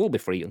 Basketball title will be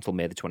free until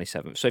May the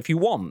 27th. So if you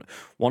want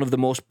one of the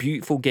most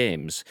beautiful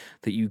games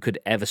that you could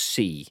ever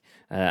see,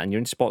 and you're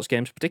into sports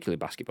games, particularly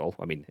basketball,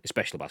 I mean,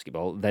 especially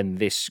basketball, then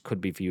this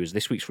could be for you, as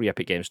this week's free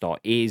Epic Game Store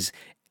is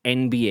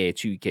NBA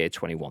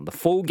 2K21. The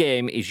full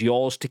game is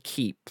yours to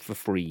keep for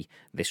free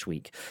this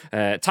week.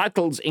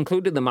 Titles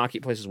included in the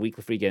Marketplace's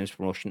weekly free games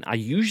promotion are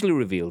usually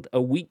revealed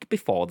a week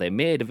before they're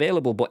made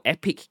available, but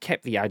Epic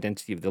kept the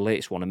identity of the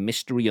latest one a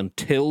mystery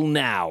until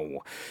now.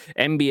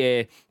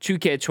 NBA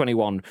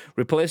 2K21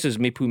 replaces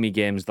Mipumi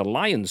Games' The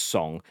Lion's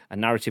Song, a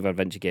narrative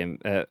adventure game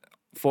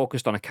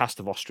focused on a cast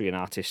of Austrian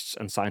artists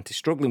and scientists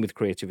struggling with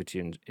creativity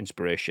and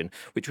inspiration,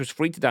 which was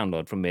free to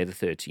download from May the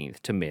 13th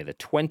to May the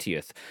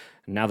 20th.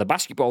 Now, the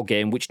basketball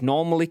game, which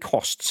normally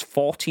costs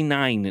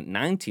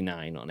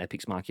 $49.99 on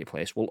Epic's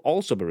Marketplace, will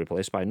also be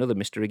replaced by another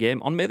mystery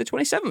game on May the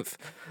 27th.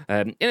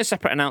 In a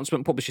separate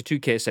announcement, publisher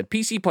 2K said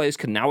PC players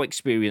can now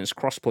experience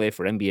crossplay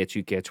for NBA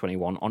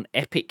 2K21 on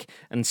Epic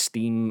and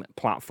Steam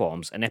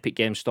platforms. An Epic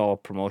Game Store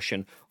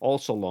promotion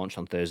also launched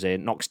on Thursday.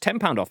 It knocks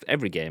 £10 off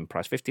every game,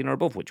 price 15 or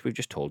above, which we've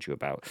just told you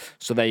about.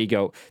 So there you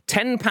go.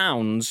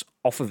 £10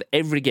 off of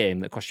every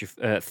game that costs you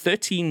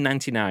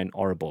 $13.99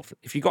 or above.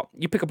 If you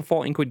pick up a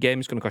 14 quid game,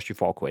 it's going to cost you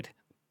 4 quid.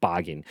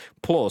 Bargain.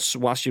 Plus,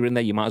 whilst you're in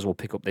there, you might as well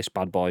pick up this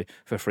bad boy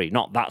for free.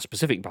 Not that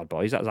specific bad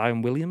boy. Is that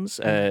Zion Williams?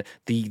 The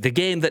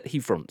game that he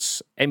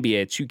fronts,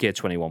 NBA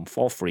 2K21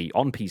 for free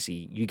on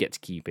PC. You get to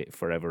keep it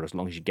forever as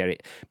long as you get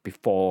it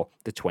before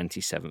the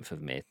 27th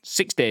of May.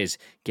 6 days.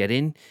 Get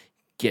in,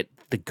 get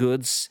the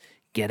goods,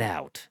 get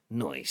out.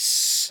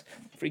 Nice.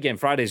 Free Game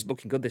Friday's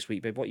looking good this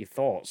week, babe. What are your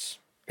thoughts?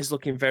 It's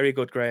looking very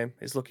good, Graham.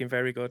 It's looking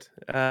very good.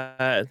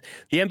 The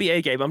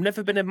NBA game, I've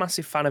never been a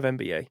massive fan of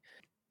NBA.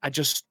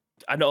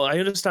 I know I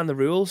understand the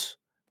rules,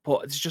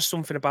 but there's just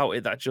something about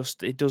it that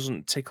it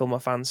doesn't tickle my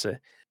fancy.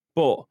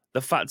 But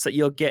the fact that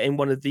you're getting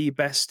one of the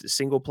best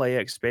single player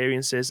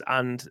experiences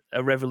and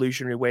a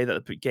revolutionary way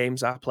that the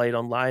games are played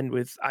online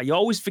with, I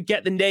always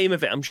forget the name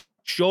of it. I'm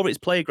sure it's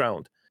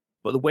Playground,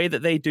 but the way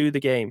that they do the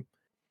game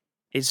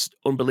is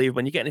unbelievable.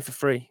 And you're getting it for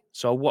free.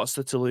 So what's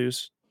there to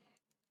lose?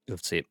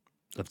 Love to see it.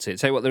 Love to see it.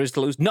 Tell you what there is to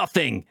lose.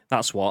 Nothing.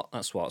 That's what.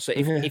 So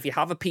if you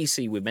have a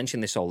PC, we mention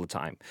this all the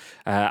time.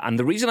 And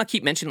the reason I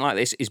keep mentioning it like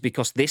this is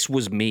because this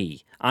was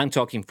me. I'm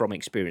talking from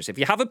experience. If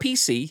you have a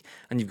PC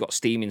and you've got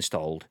Steam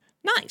installed,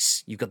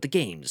 nice. You've got the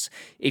games.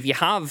 If you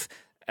have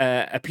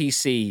a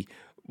PC,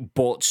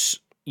 but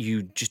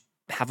you just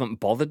haven't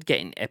bothered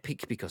getting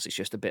Epic because it's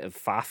just a bit of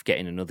faff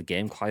getting another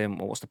game client,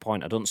 well, what's the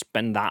point? I don't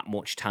spend that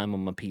much time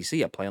on my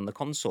PC. I play on the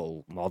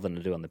console more than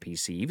I do on the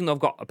PC. Even though I've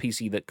got a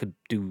PC that could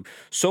do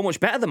so much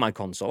better than my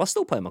console, I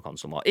still play my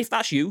console more. If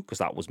that's you, because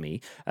that was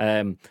me,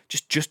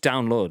 just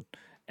download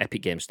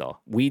Epic Game Store.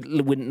 We're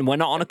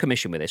not on a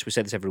commission with this. We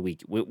say this every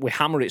week. We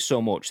hammer it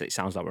so much that it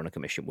sounds like we're on a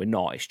commission. We're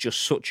not. It's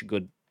just such a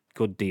good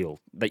deal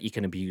that you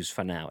can abuse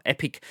for now.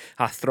 Epic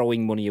are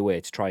throwing money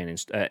away to try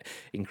and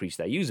increase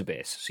their user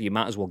base, so you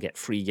might as well get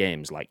free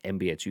games like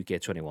NBA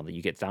 2K21 that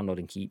you get to download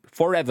and keep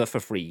forever for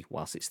free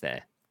whilst it's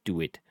there.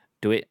 Do it,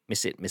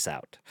 miss it, miss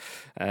out.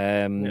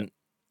 I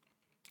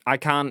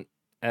can't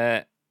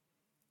is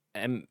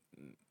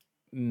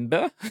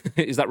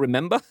that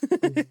remember?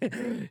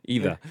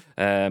 Either.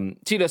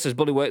 Tito says,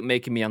 bloody work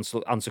making me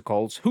answer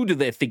calls. Who do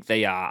they think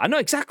they are? I know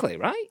exactly,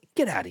 right?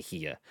 Get out of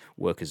here.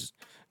 Workers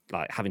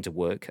like having to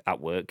work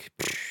at work.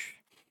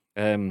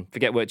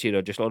 Forget work,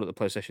 Tito. Just load up the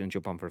PlayStation and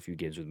jump on for a few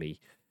games with me.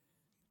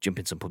 Jump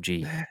in some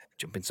PUBG.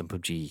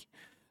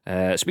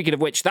 Speaking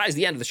of which, that is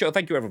the end of the show.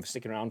 Thank you, everyone, for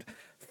sticking around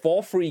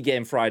for Free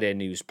Game Friday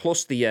news,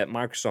 plus the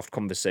Microsoft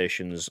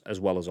conversations, as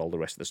well as all the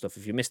rest of the stuff.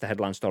 If you missed the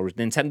headline stories,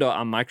 Nintendo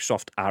and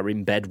Microsoft are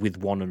in bed with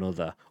one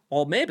another.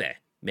 Or maybe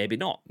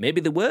not.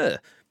 Maybe they were.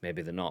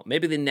 Maybe they're not.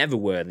 Maybe they never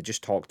were. They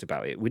just talked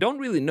about it. We don't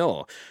really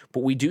know,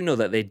 but we do know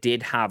that they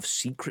did have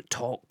secret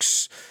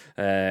talks.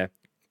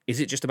 Is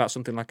it just about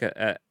something like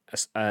a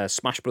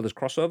Smash Brothers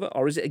crossover,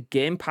 or is it a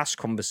Game Pass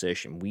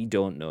conversation? We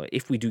don't know.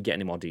 If we do get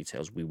any more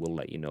details, we will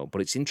let you know.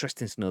 But it's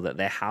interesting to know that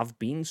there have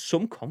been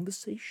some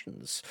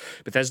conversations.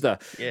 Bethesda,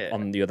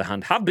 on the other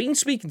hand, have been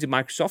speaking to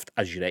Microsoft,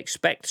 as you'd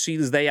expect,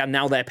 seeing as they are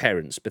now their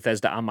parents.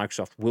 Bethesda and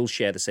Microsoft will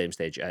share the same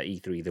stage at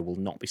E3. There will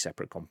not be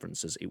separate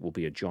conferences. It will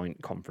be a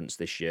joint conference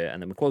this year.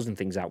 And then we're closing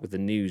things out with the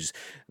news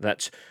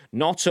that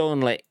not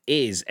only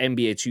is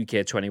NBA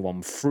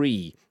 2K21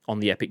 free on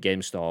the Epic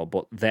Game Store,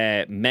 but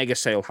their mega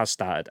sale has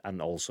started,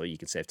 and also also you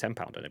can save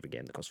 £10 on every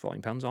game that costs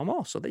 £14 or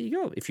more. So there you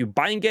go. If you're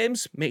buying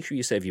games, make sure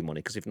you save your money,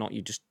 because if not,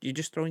 you're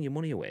just throwing your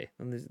money away,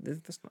 and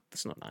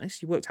that's not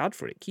nice. You worked hard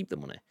for it. Keep the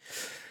money.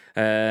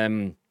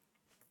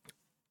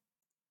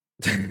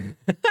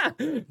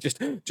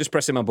 Just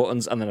pressing my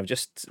buttons, and then I've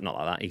just not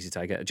like that easy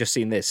tiger. Just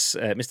seen this.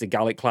 Mr.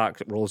 Gallic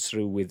Clark rolls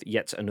through with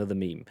yet another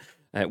meme.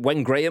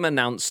 When Graham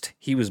announced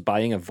he was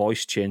buying a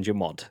voice changer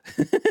mod.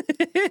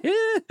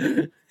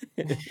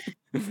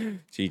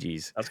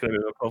 GG's. That's going to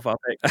be my profile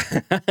pic.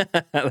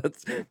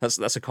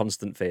 that's a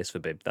constant face for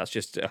Bib. That's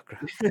just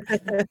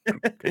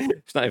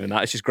it's not even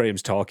that. It's just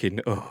Graham's talking.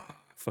 Oh,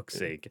 fuck's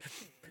sake.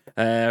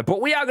 But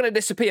we are going to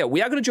disappear.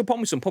 We are going to jump on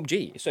with some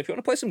PUBG. So if you want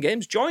to play some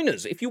games, join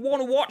us. If you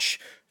want to watch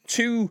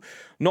two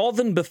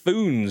northern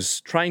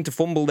buffoons trying to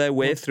fumble their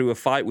way through a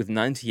fight with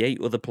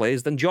 98 other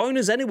players, then join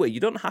us anyway. You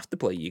don't have to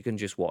play. You can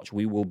just watch.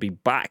 We will be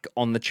back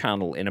on the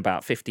channel in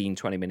about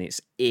 15-20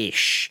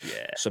 minutes-ish.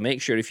 Yeah. So make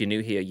sure if you're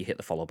new here, you hit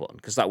the follow button,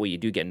 because that way you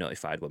do get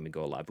notified when we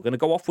go live. We're going to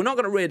go off. We're not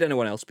going to raid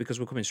anyone else because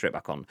we're coming straight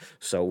back on.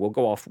 So we'll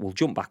go off. We'll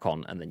jump back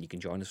on, and then you can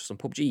join us for some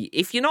PUBG.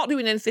 If you're not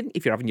doing anything,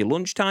 if you're having your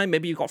lunchtime,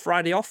 maybe you've got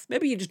Friday off,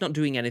 maybe you're just not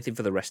doing anything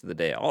for the rest of the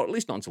day, or at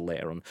least not until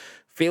later on,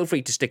 feel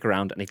free to stick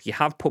around. And if you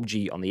have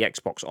PUBG on the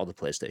Xbox or the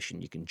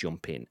PlayStation, you can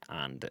jump in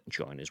and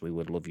join us. We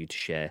would love you to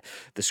share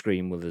the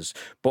screen with us.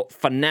 But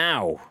for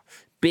now,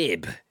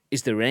 Bib,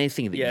 is there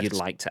anything that you'd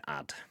like to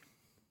add?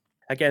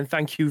 Again,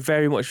 thank you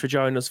very much for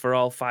joining us for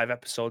all 5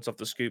 episodes of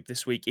The Scoop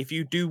this week. If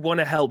you do want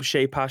to help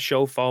shape our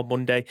show for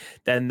Monday,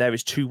 then there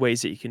is 2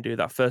 ways that you can do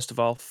that. First of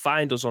all,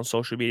 find us on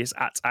social medias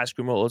at Ice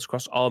Cream Rollers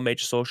across all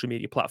major social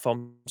media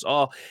platforms,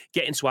 or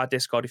get into our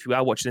Discord if you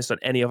are watching this on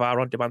any of our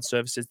on-demand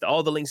services.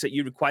 All the links that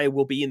you require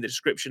will be in the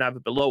description, either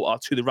below or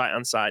to the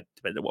right-hand side,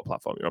 depending on what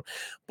platform you're on.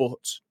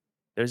 But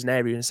there's an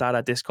area inside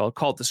our Discord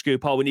called The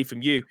Scoop. All we need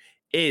from you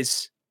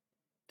is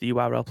the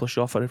URL plus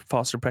your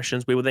first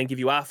impressions. We will then give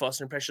you our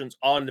first impressions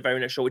on the very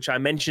next show, which I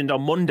mentioned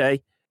on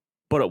Monday.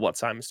 But at what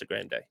time, Mr.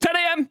 Graham Day? 10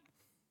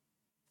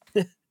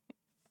 a.m.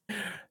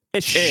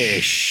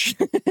 Ish.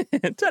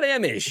 10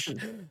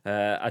 a.m.-ish.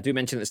 I do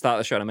mention at the start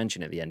of the show, and I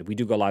mention at the end, we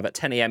do go live at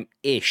 10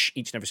 a.m.-ish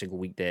each and every single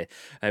weekday.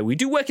 We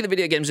do work in the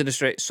video games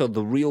industry, so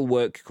the real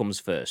work comes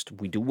first.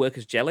 We do work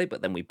as Jelly,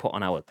 but then we put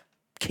on our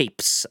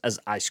capes as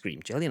ice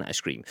cream, jelly and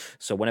ice cream.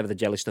 So whenever the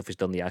jelly stuff is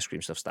done, the ice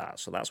cream stuff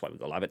starts. So that's why we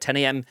go live at 10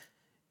 a.m.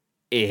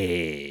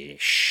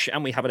 ish,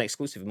 and we have an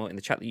exclusive emote in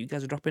the chat that you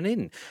guys are dropping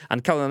in.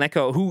 And Callan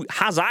Echo, who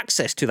has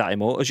access to that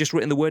emote, has just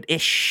written the word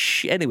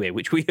ish anyway,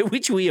 which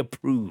we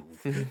approve.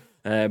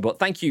 But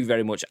thank you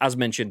very much. As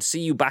mentioned,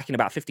 see you back in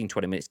about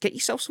 15-20 minutes. Get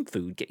yourself some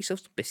food, get yourself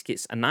some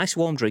biscuits, a nice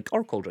warm drink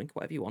or a cold drink,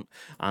 whatever you want,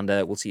 and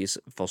we'll see you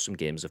for some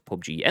games of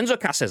PUBG. Enzo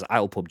Cass says,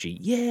 I'll PUBG.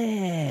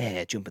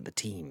 Yeah, jump in the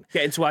team.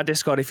 Get into our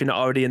Discord if you're not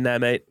already in there,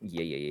 mate.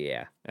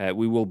 Yeah.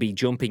 We will be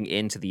jumping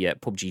into the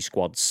PUBG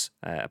squads,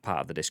 part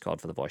of the Discord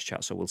for the voice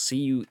chat. So we'll see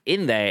you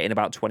in there in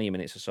about 20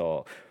 minutes or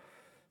so.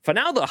 For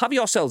now, though, have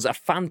yourselves a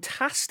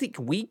fantastic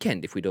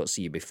weekend if we don't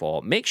see you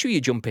before. Make sure you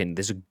jump in.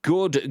 There's a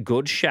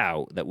good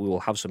shout that we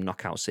will have some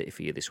Knockout City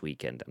for you this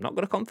weekend. I'm not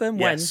going to confirm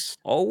when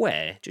or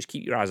where. Just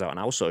keep your eyes out on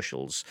our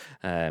socials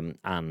and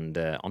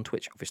on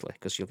Twitch, obviously,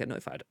 because you'll get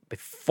notified.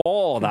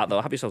 Before that, though,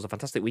 have yourselves a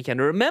fantastic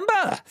weekend.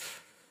 Remember,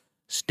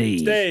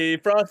 stay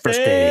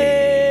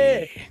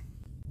frosty.